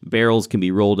passage. Barrels can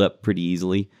be rolled up pretty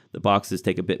easily. The boxes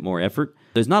take a bit more effort.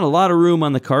 There's not a lot of room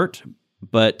on the cart,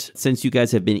 but since you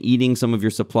guys have been eating some of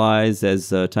your supplies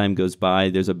as time goes by,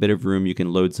 there's a bit of room you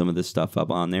can load some of this stuff up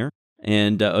on there.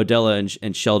 And Odella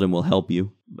and Sheldon will help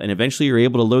you. And eventually you're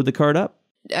able to load the cart up.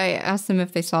 I asked them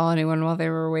if they saw anyone while they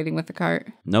were waiting with the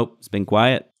cart. Nope, it's been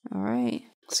quiet. All right.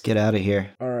 Let's get out of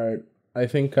here. All right. I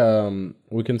think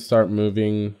we can start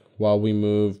moving. While we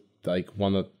move,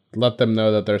 want to let them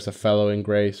know that there's a fellow in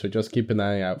gray, so just keep an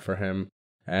eye out for him.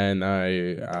 And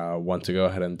I want to go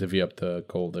ahead and divvy up the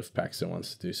gold if Paxton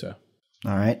wants to do so.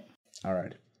 All right. All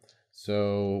right.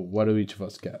 So what do each of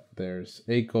us get? There's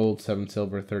 8 gold, 7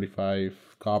 silver, 35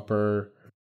 copper,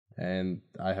 and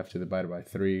I have to divide it by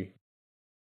 3.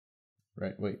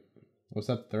 Right, wait. Was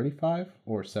that 35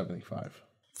 or 75?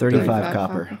 35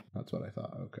 copper. That's what I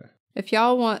thought. Okay. If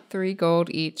y'all want 3 gold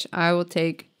each, I will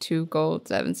take 2 gold,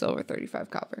 7 silver, 35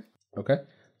 copper. Okay.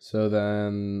 So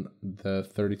then the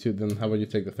 32, then how about you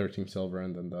take the 13 silver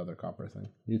and then the other copper thing?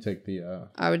 You take the...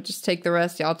 I would just take the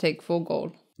rest. Y'all take full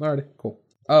gold. Alrighty, cool.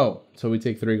 Oh, so we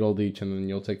take 3 gold each and then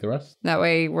you'll take the rest? That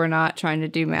way we're not trying to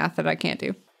do math that I can't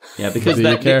do. Yeah, because Do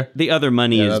you care? the other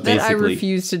money is that's- That I basically...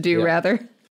 refuse to do, Yeah. rather.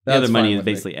 The other That's money fine with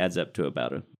me. basically adds up to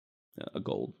about a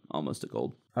gold, almost a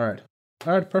gold. All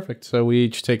right, perfect. So we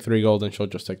each take 3 gold and she'll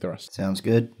just take the rest. Sounds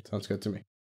good. Sounds good to me.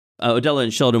 Odella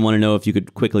and Sheldon want to know if you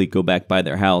could quickly go back by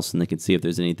their house and they could see if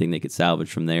there's anything they could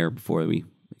salvage from there before we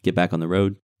get back on the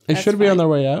road. It That's should be fine. on their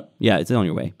way out. Yeah, it's on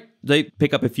your way. They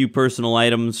pick up a few personal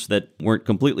items that weren't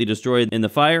completely destroyed in the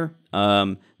fire.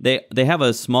 They have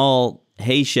a small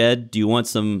hay shed. Do you want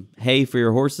some hay for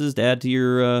your horses to add to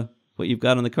your what you've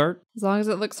got on the cart? As long as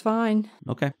it looks fine.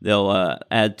 Okay. They'll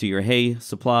add to your hay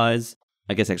supplies.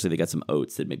 I guess actually they got some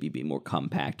oats that maybe be more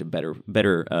compact and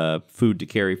better food to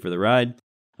carry for the ride.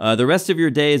 The rest of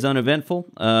your day is uneventful.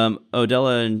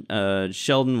 Odella and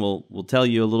Sheldon will tell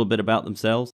you a little bit about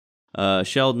themselves.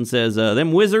 Sheldon says,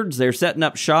 them wizards, they're setting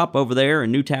up shop over there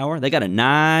in New Tower. They got a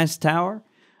nice tower,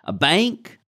 a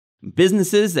bank,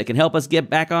 businesses that can help us get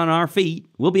back on our feet.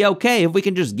 We'll be okay if we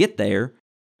can just get there.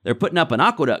 They're putting up an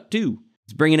aqueduct, too.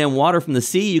 It's bringing in water from the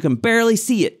sea. You can barely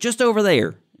see it just over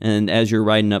there. And as you're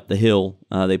riding up the hill,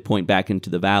 they point back into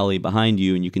the valley behind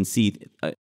you, and you can see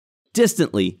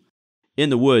distantly in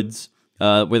the woods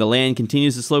where the land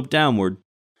continues to slope downward,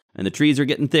 and the trees are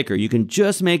getting thicker. You can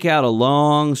just make out a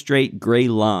long, straight gray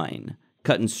line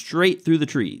cutting straight through the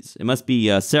trees. It must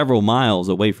be several miles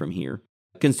away from here.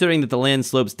 Considering that the land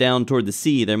slopes down toward the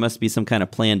sea, there must be some kind of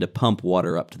plan to pump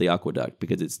water up to the aqueduct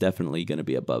because it's definitely going to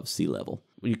be above sea level.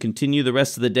 You continue the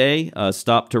rest of the day,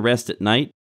 stop to rest at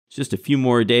night. It's just a few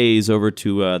more days over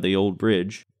to the old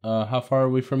bridge. How far are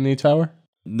we from the tower?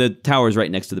 The tower's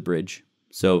right next to the bridge,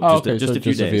 so Oh, just a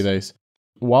few days.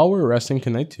 while we're resting,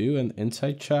 can I do an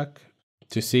insight check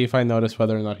to see if I notice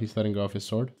whether or not he's letting go of his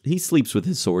sword? He sleeps with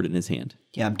his sword in his hand.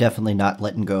 Yeah, I'm definitely not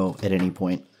letting go at any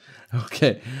point.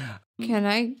 Okay. Can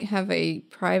I have a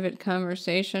private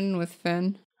conversation with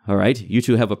Finn? All right, you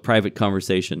two have a private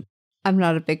conversation. I'm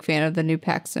not a big fan of the new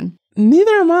Paxton.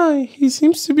 Neither am I. He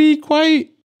seems to be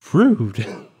quite rude.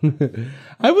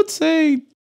 I would say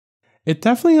it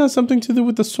definitely has something to do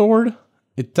with the sword.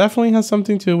 It definitely has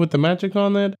something to do with the magic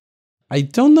on it. I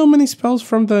don't know many spells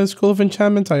from the School of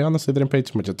Enchantment. I honestly didn't pay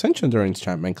too much attention during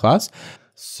enchantment class.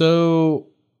 So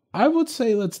I would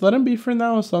say let's let him be for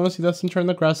now, as long as he doesn't turn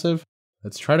aggressive.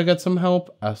 Let's try to get some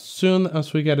help as soon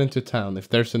as we get into town. If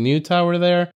there's a new tower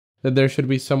there, then there should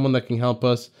be someone that can help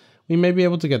us. We may be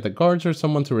able to get the guards or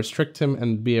someone to restrict him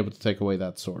and be able to take away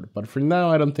that sword. But for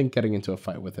now, I don't think getting into a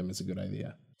fight with him is a good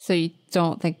idea. So you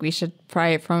don't think we should pry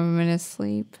it from him in his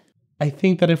sleep? I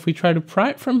think that if we try to pry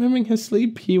it from him in his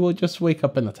sleep, he will just wake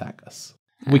up and attack us.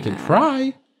 We can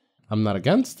try. I'm not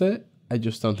against it. I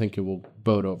just don't think it will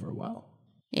bode over well.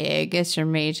 Yeah, I guess your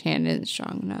mage hand isn't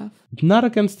strong enough. Not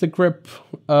against the grip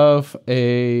of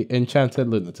a enchanted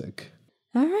lunatic.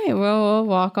 All right, well, we'll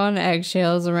walk on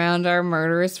eggshells around our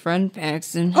murderous friend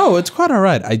Paxton. Oh, it's quite all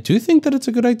right. I do think that it's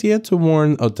a good idea to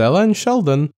warn Odella and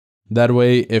Sheldon. That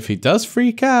way, if he does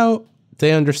freak out,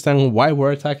 they understand why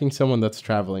we're attacking someone that's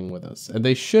traveling with us. And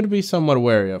they should be somewhat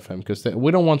wary of him, because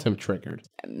we don't want him triggered.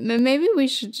 Maybe we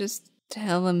should just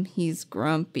tell him he's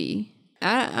grumpy.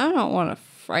 I don't want to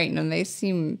frighten him. They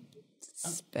seem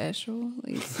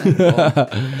specially simple.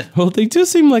 Well, they do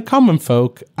seem like common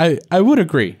folk. I would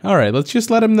agree. All right, let's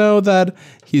just let him know that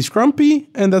he's grumpy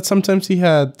and that sometimes he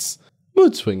has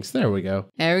mood swings. There we go.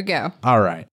 There we go. All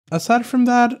right. Aside from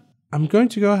that, I'm going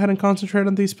to go ahead and concentrate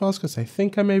on these spells because I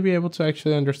think I may be able to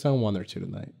actually understand one or two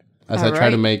tonight. As I try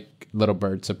to make little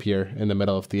birds appear in the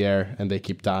middle of the air and they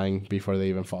keep dying before they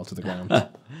even fall to the ground. All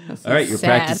right, you're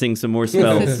practicing some more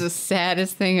spells. This is the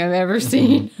saddest thing I've ever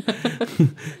seen.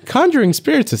 Conjuring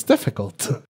spirits is difficult.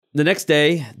 The next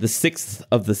day, the 6th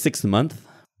of the 6th month,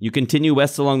 you continue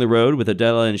west along the road with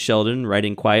Adela and Sheldon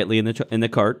riding quietly in the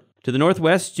cart. To the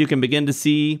northwest, you can begin to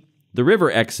see the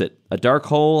river exit, a dark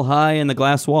hole high in the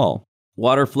glass wall.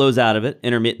 Water flows out of it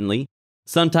intermittently,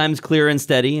 sometimes clear and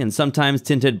steady, and sometimes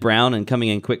tinted brown and coming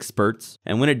in quick spurts.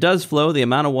 And when it does flow, the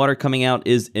amount of water coming out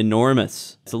is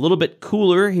enormous. It's a little bit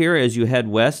cooler here as you head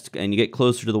west and you get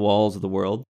closer to the walls of the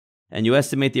world. And you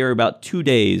estimate they are about 2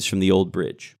 days from the old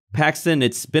bridge. Paxton,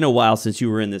 it's been a while since you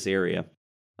were in this area,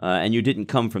 and you didn't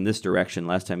come from this direction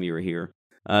last time you were here.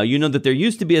 You know that there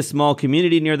used to be a small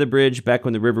community near the bridge back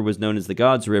when the river was known as the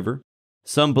Gods River.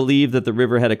 Some believe that the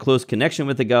river had a close connection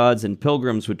with the gods, and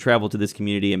pilgrims would travel to this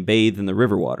community and bathe in the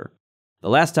river water. The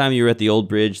last time you were at the old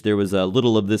bridge, there was a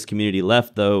little of this community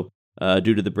left, though,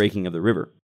 due to the breaking of the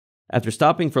river. After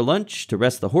stopping for lunch to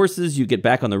rest the horses, you get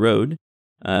back on the road.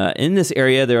 In this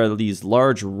area, there are these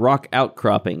large rock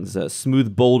outcroppings,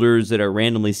 smooth boulders that are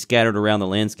randomly scattered around the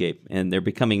landscape, and they're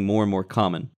becoming more and more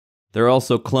common. There are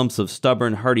also clumps of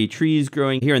stubborn, hardy trees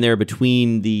growing here and there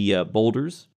between the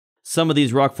boulders. Some of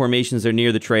these rock formations are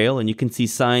near the trail, and you can see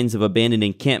signs of abandoned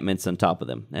encampments on top of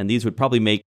them. And these would probably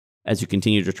make, as you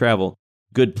continue to travel,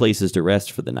 good places to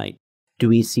rest for the night. Do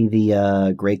we see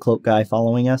the gray cloak guy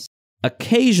following us?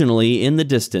 Occasionally, in the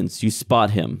distance, you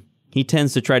spot him. He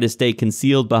tends to try to stay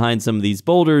concealed behind some of these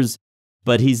boulders,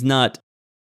 but he's not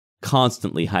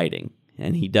constantly hiding,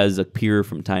 and he does appear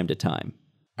from time to time.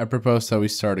 I propose that we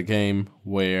start a game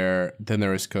where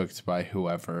dinner is cooked by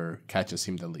whoever catches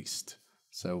him the least.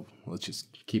 So let's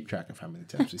just keep track of how many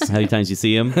times we see How many times you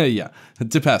see him? Yeah,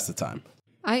 to pass the time.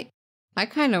 I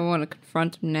kind of want to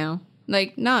confront him now.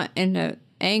 Like, not in an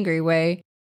angry way.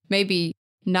 Maybe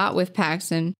not with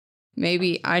Paxton.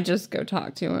 Maybe I just go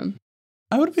talk to him.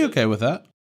 I would be okay with that.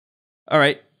 All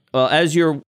right. Well, as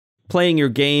you're playing your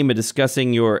game and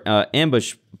discussing your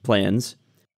ambush plans,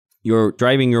 you're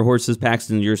driving your horses,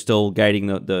 Paxton. You're still guiding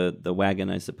the wagon,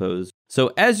 I suppose.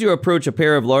 So as you approach a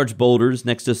pair of large boulders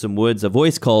next to some woods, a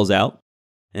voice calls out,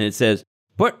 and it says,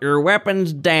 "Put your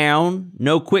weapons down.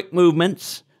 No quick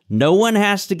movements. No one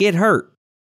has to get hurt."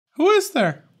 Who is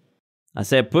there? I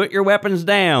said, "Put your weapons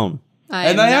down."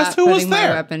 I asked who was there.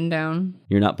 My weapon down.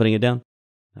 You're not putting it down?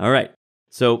 All right.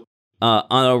 So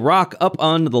on a rock up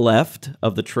on the left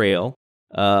of the trail,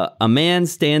 a man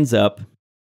stands up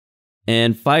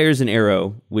and fires an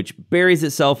arrow, which buries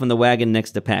itself in the wagon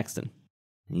next to Paxton.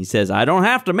 And he says, "I don't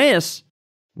have to miss.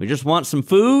 We just want some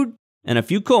food and a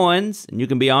few coins, and you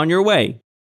can be on your way."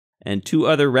 And 2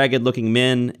 other ragged-looking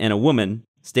men and a woman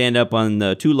stand up on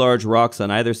the 2 large rocks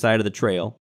on either side of the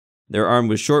trail. They're armed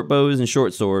with short bows and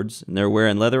short swords, and they're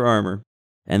wearing leather armor.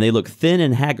 and they look thin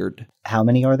and haggard. How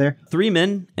many are there? 3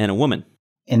 men and a woman.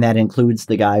 And that includes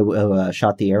the guy who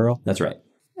shot the arrow? That's right.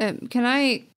 Can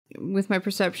I, with my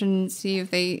perception, see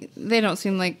if they don't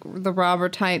seem like the robber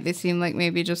type. They seem like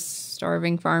maybe just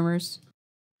starving farmers.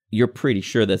 You're pretty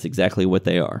sure that's exactly what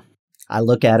they are. I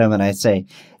look at him and I say,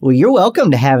 well, you're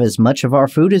welcome to have as much of our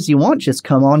food as you want. Just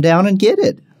come on down and get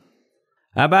it.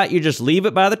 How about you just leave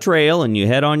it by the trail and you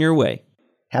head on your way?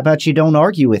 How about you don't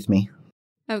argue with me?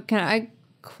 Oh, can I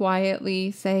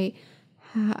quietly say,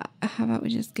 how about we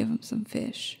just give them some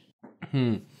fish?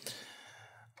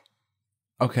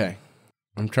 Okay.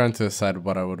 I'm trying to decide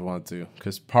what I would want to do.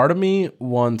 Because part of me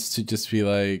wants to just be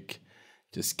like,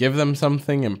 just give them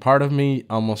something. And part of me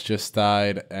almost just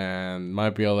died and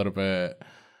might be a little bit...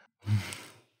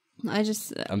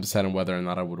 I'm deciding whether or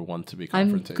not I would want to be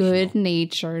confrontational. I'm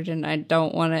good-natured and I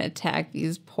don't want to attack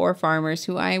these poor farmers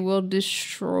who I will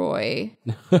destroy.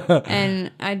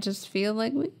 And I just feel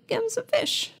like we can give them some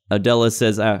fish. Adela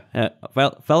says,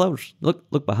 fellows,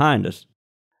 look behind us.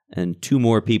 And 2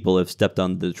 more people have stepped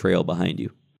on the trail behind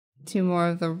you. 2 more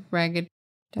of the ragged...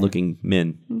 looking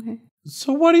men. Okay.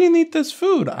 So why do you need this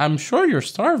food? I'm sure you're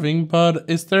starving, but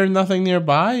is there nothing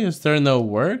nearby? Is there no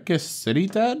work? Is city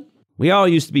dead? We all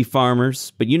used to be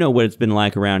farmers, but you know what it's been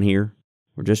like around here.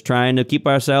 We're just trying to keep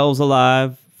ourselves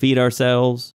alive, feed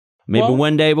ourselves. Maybe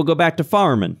one day we'll go back to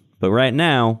farming, but right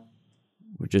now,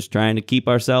 we're just trying to keep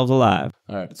ourselves alive.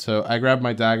 All right, so I grab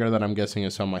my dagger that I'm guessing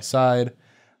is on my side.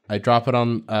 I drop it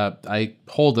on, I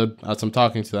hold it as I'm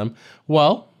talking to them.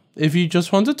 Well, if you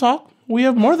just want to talk, we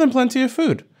have more than plenty of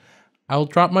food. I'll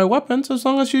drop my weapons as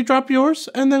long as you drop yours,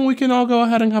 and then we can all go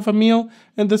ahead and have a meal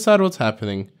and decide what's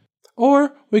happening.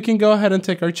 Or we can go ahead and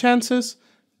take our chances,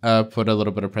 put a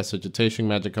little bit of prestidigitation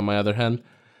magic on my other hand,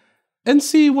 and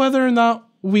see whether or not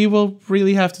we will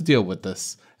really have to deal with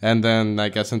this. And then, I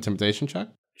guess, intimidation check?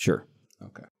 Sure.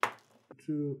 Okay.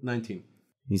 19.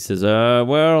 He says,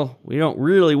 well, we don't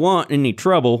really want any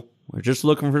trouble. We're just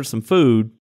looking for some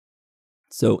food.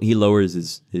 So he lowers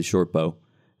his short bow,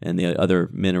 and the other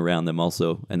men around them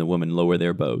also, and the woman lower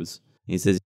their bows. He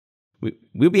says,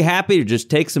 we'll be happy to just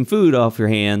take some food off your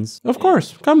hands. Of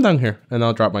course. Come down here, and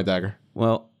I'll drop my dagger.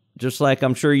 Well, just like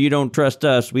I'm sure you don't trust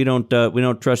us, we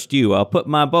don't trust you. I'll put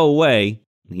my bow away.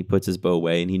 And he puts his bow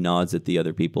away, and he nods at the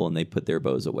other people, and they put their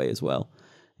bows away as well.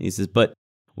 And he says, but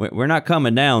we're not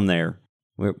coming down there.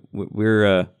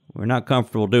 We're not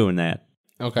comfortable doing that.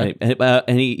 Okay.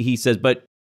 And he says, but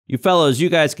you fellows, you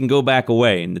guys can go back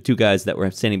away. And the 2 guys that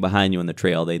were standing behind you on the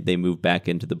trail, they moved back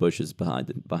into the bushes behind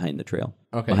the trail.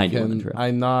 Okay. Behind you on the trail.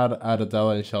 I nod at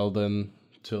Adela and Sheldon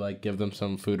to like give them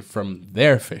some food from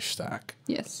their fish stack.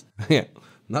 Yes. Yeah.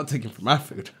 Not taking from my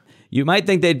food. You might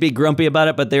think they'd be grumpy about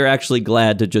it, but they're actually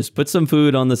glad to just put some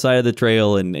food on the side of the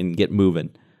trail and get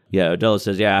moving. Yeah, Adela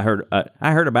says, yeah,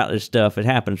 I heard about this stuff. It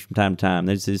happens from time to time.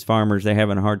 These farmers, they're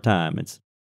having a hard time. It's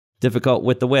difficult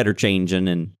with the weather changing,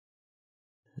 and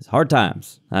it's hard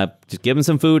times. Just give them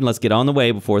some food and let's get on the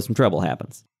way before some trouble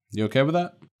happens. You okay with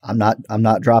that? I'm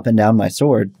not dropping down my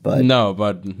sword, but No,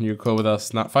 but you're cool with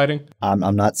us not fighting?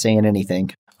 I'm not saying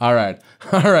anything. All right.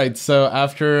 So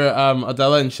after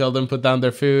Adela and Sheldon put down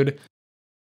their food,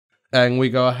 and we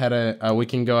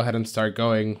can go ahead and start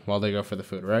going while they go for the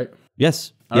food, right?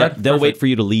 Yes. All yeah, right, they'll perfect. wait for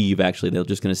you to leave, actually. They're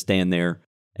just going to stand there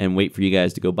and wait for you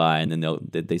guys to go by, and then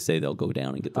they say they'll go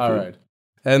down and get the food. All right.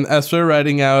 And as we're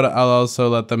riding out, I'll also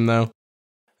let them know.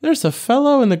 There's a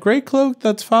fellow in the gray cloak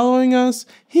that's following us.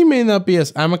 He may not be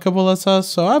as amicable as us,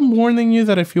 so I'm warning you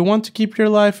that if you want to keep your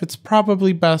life, it's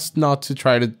probably best not to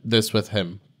try this with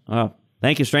him. Oh,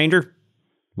 thank you, stranger.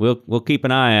 We'll keep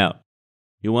an eye out.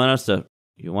 You want us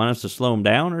to slow him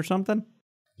down or something?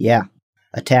 Yeah,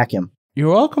 attack him.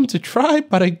 You're welcome to try,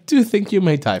 but I do think you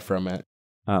may die from it.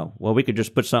 Oh, well, we could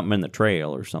just put something in the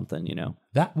trail or something, you know.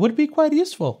 That would be quite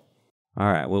useful. All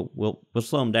right, we'll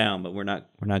slow him down, but we're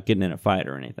not getting in a fight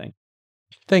or anything.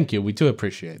 Thank you. We do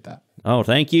appreciate that. Oh,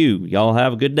 thank you. Y'all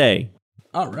have a good day.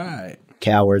 All right.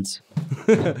 Cowards.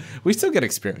 We still get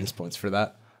experience points for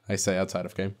that, I say, outside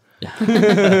of game.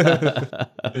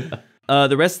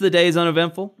 The rest of the day is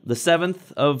uneventful. The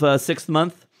 7th of 6th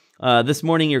month. This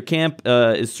morning, your camp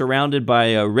is surrounded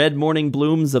by red morning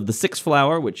blooms of the 6th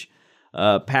flower, which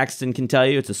Paxton can tell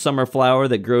you it's a summer flower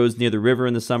that grows near the river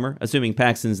in the summer, assuming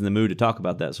Paxton's in the mood to talk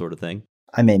about that sort of thing.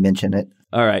 I may mention it.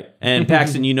 All right. And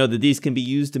Paxton, you know that these can be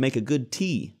used to make a good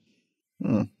tea.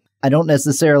 I don't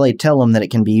necessarily tell them that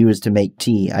it can be used to make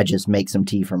tea. I just make some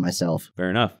tea for myself. Fair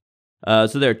enough.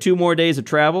 So there are 2 more days of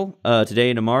travel, today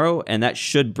and tomorrow, and that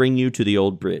should bring you to the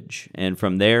old bridge. And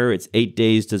from there, it's 8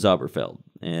 days to Zauberfeld.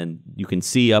 And you can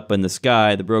see up in the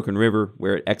sky the broken river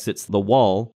where it exits the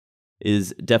wall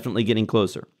is definitely getting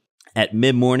closer. At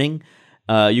mid-morning,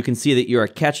 you can see that you are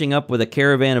catching up with a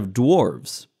caravan of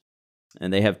dwarves.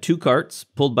 And they have 2 carts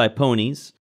pulled by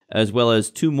ponies, as well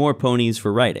as 2 more ponies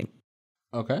for riding.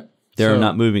 Okay. They're So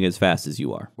not moving as fast as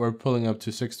you are. we're pulling up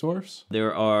to 6 dwarfs.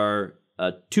 There are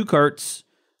 2 carts.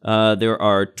 There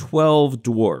are 12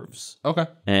 dwarves. Okay.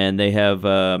 And they have,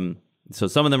 so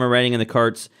some of them are riding in the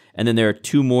carts, and then there are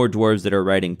 2 more dwarves that are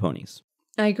riding ponies.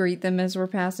 I greet them as we're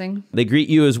passing. They greet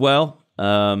you as well.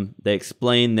 They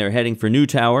explain they're heading for New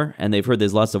Tower, and they've heard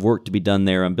there's lots of work to be done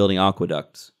there on building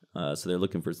aqueducts. So they're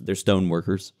looking for, they're stone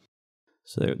workers.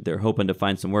 So they're hoping to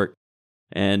find some work.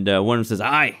 And one of them says,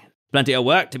 aye, plenty of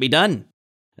work to be done.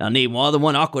 They'll need more than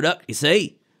one aqueduct, you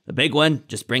see. The big one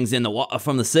just brings in the water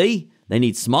from the sea. They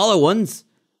need smaller ones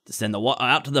to send the water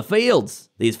out to the fields.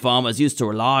 These farmers used to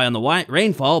rely on the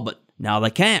rainfall, but now they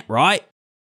can't, right?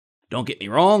 Don't get me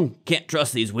wrong, can't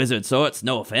trust these wizard sorts,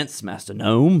 no offense, Master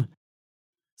Gnome.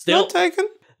 Still, Not taken.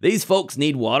 these folks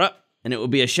need water, and it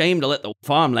would be a shame to let the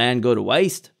farmland go to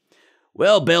waste.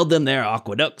 We'll build them their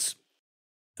aqueducts,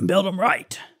 and build them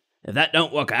right. If that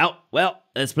don't work out, well,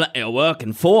 there's plenty of work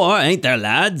and for, ain't there,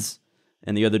 lads?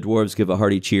 And the other dwarves give a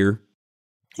hearty cheer.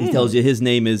 He tells you his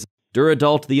name is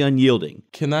Duradalt the Unyielding.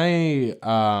 Can I,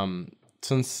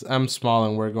 since I'm small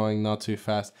and we're going not too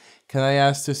fast, can I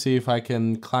ask to see if I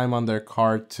can climb on their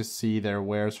cart to see their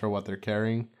wares or what they're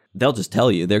carrying? They'll just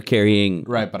tell you they're carrying...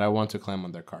 Right, but I want to climb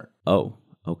on their cart. Oh,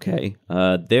 okay.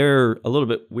 They're a little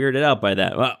bit weirded out by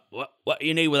that. What do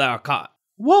you need with our cart?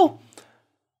 Well,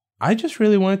 I just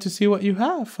really wanted to see what you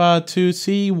have, to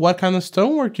see what kind of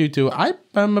stonework you do.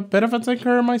 I'm a bit of a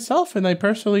tinkerer myself, and I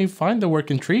personally find the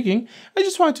work intriguing. I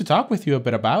just wanted to talk with you a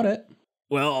bit about it.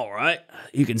 Well, all right.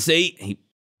 You can see, he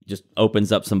just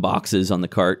opens up some boxes on the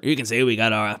cart. You can see we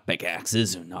got our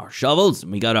pickaxes and our shovels,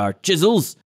 and we got our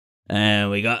chisels,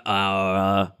 and we got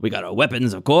our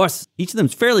weapons, of course. Each of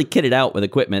them's fairly kitted out with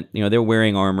equipment. You know, they're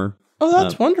wearing armor. Oh,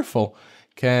 that's wonderful.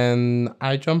 Can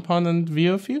I jump on and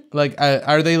view a few? Like,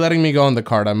 are they letting me go on the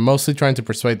cart? I'm mostly trying to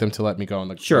persuade them to let me go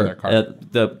on on their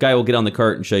cart. The guy will get on the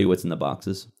cart and show you what's in the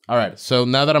boxes. All right. So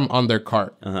now that I'm on their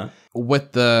cart,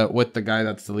 with the guy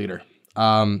that's the leader,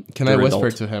 can I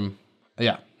whisper to him?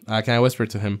 Yeah. Can I whisper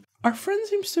to him? Our friend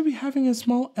seems to be having a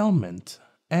small ailment,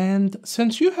 and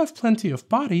since you have plenty of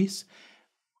bodies,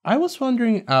 I was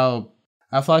wondering. I'll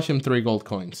flash him 3 gold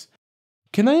coins.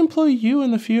 Can I employ you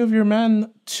and a few of your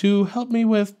men to help me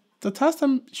with the task?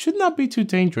 That should not be too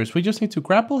dangerous. We just need to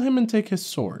grapple him and take his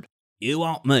sword. You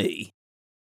want me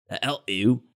to help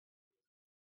you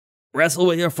wrestle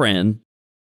with your friend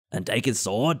and take his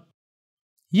sword?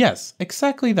 Yes,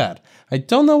 exactly that. I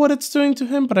don't know what it's doing to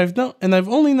him, but I've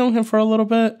only known him for a little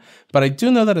bit, but I do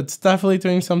know that it's definitely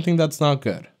doing something that's not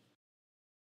good.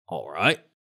 All right.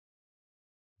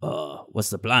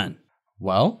 What's the plan?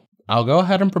 Well, I'll go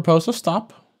ahead and propose a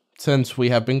stop, since we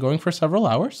have been going for several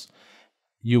hours.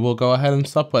 You will go ahead and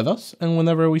stop with us, and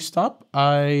whenever we stop,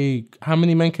 how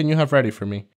many men can you have ready for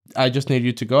me? I just need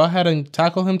you to go ahead and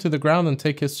tackle him to the ground and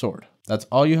take his sword. That's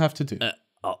all you have to do.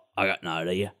 I got an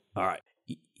idea. All right.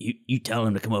 You tell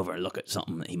him to come over and look at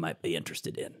something that he might be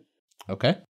interested in.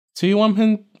 Okay. So you want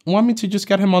me to just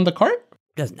get him on the cart?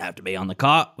 Doesn't have to be on the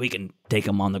cart. We can take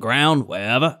him on the ground,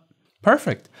 wherever.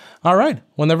 Perfect. All right.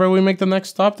 Whenever we make the next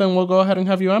stop, then we'll go ahead and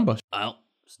have you ambushed. Well,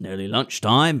 it's nearly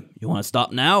lunchtime. You want to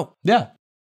stop now? Yeah.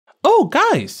 Oh,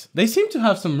 guys, they seem to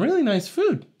have some really nice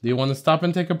food. Do you want to stop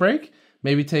and take a break?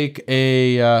 Maybe take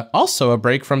also a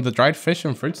break from the dried fish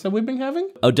and fruits that we've been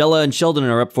having? Odella and Sheldon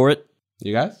are up for it.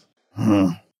 You guys?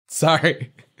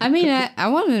 Sorry. I mean, I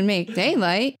wanted to make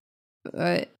daylight,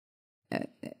 but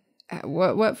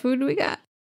what food do we got?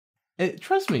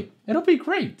 Trust me, it'll be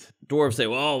great. Dwarves say,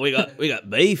 "Well, we got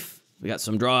beef. We got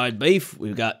some dried beef.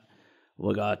 We got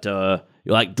you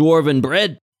like dwarven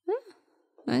bread?"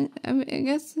 I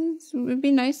guess it would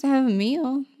be nice to have a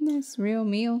meal, nice real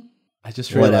meal. I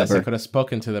just realized I could have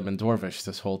spoken to them in Dwarvish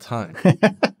this whole time.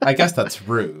 I guess that's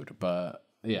rude, but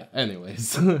yeah.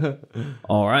 Anyways,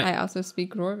 all right. I also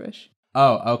speak Dwarvish.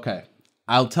 Oh, okay.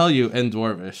 I'll tell you in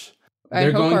Dwarvish.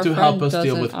 They're going to help us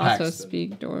deal with Paxton. Also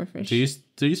speak Dwarvish.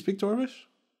 Do you speak Dwarvish?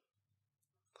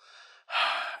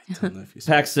 I don't know if you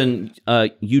speak. Paxton,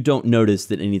 you don't notice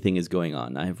that anything is going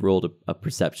on. I have rolled a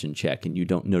perception check, and you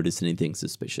don't notice anything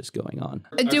suspicious going on.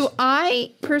 Do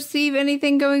I perceive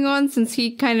anything going on since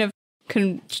he kind of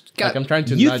like I'm trying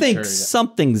to you nudge think her,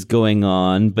 something's going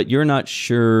on, but you're not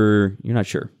sure. You're not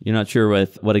sure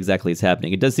with what exactly is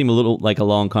happening. It does seem a little like a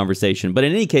long conversation, but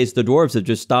in any case, the dwarves have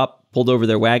just stopped, pulled over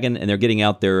their wagon, and they're getting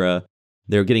out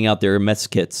their mess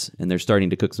kits, and they're starting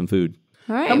to cook some food.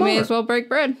 All right, may as well break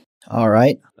bread. All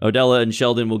right. Odella and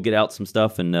Sheldon will get out some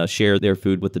stuff and share their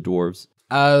food with the dwarves.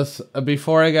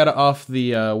 Before I get off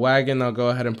the wagon, I'll go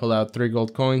ahead and pull out 3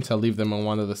 gold coins. I'll leave them on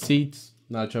one of the seats,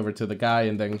 nudge over to the guy,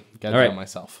 and then get down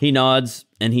myself. He nods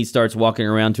and he starts walking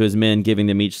around to his men, giving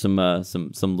them each some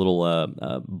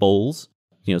little bowls,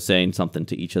 saying something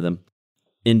to each of them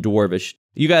in Dwarvish.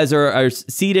 You guys are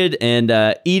seated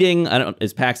and eating.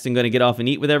 Is Paxton going to get off and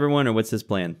eat with everyone, or what's his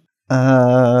plan?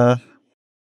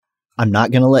 I'm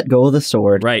not going to let go of the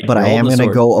sword, right? But I am going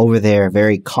to go over there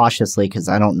very cautiously because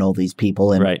I don't know these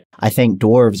people, and I think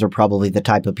dwarves are probably the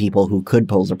type of people who could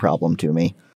pose a problem to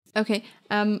me. Okay,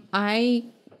 Can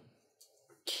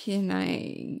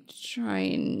I try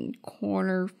and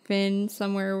corner Finn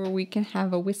somewhere where we can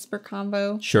have a whisper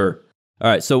combo? Sure. All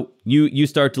right, so you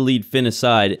start to lead Finn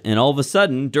aside, and all of a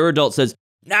sudden, Duradult says,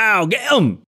 "Now, get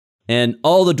him!" And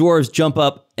all the dwarves jump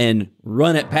up and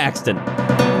run at Paxton.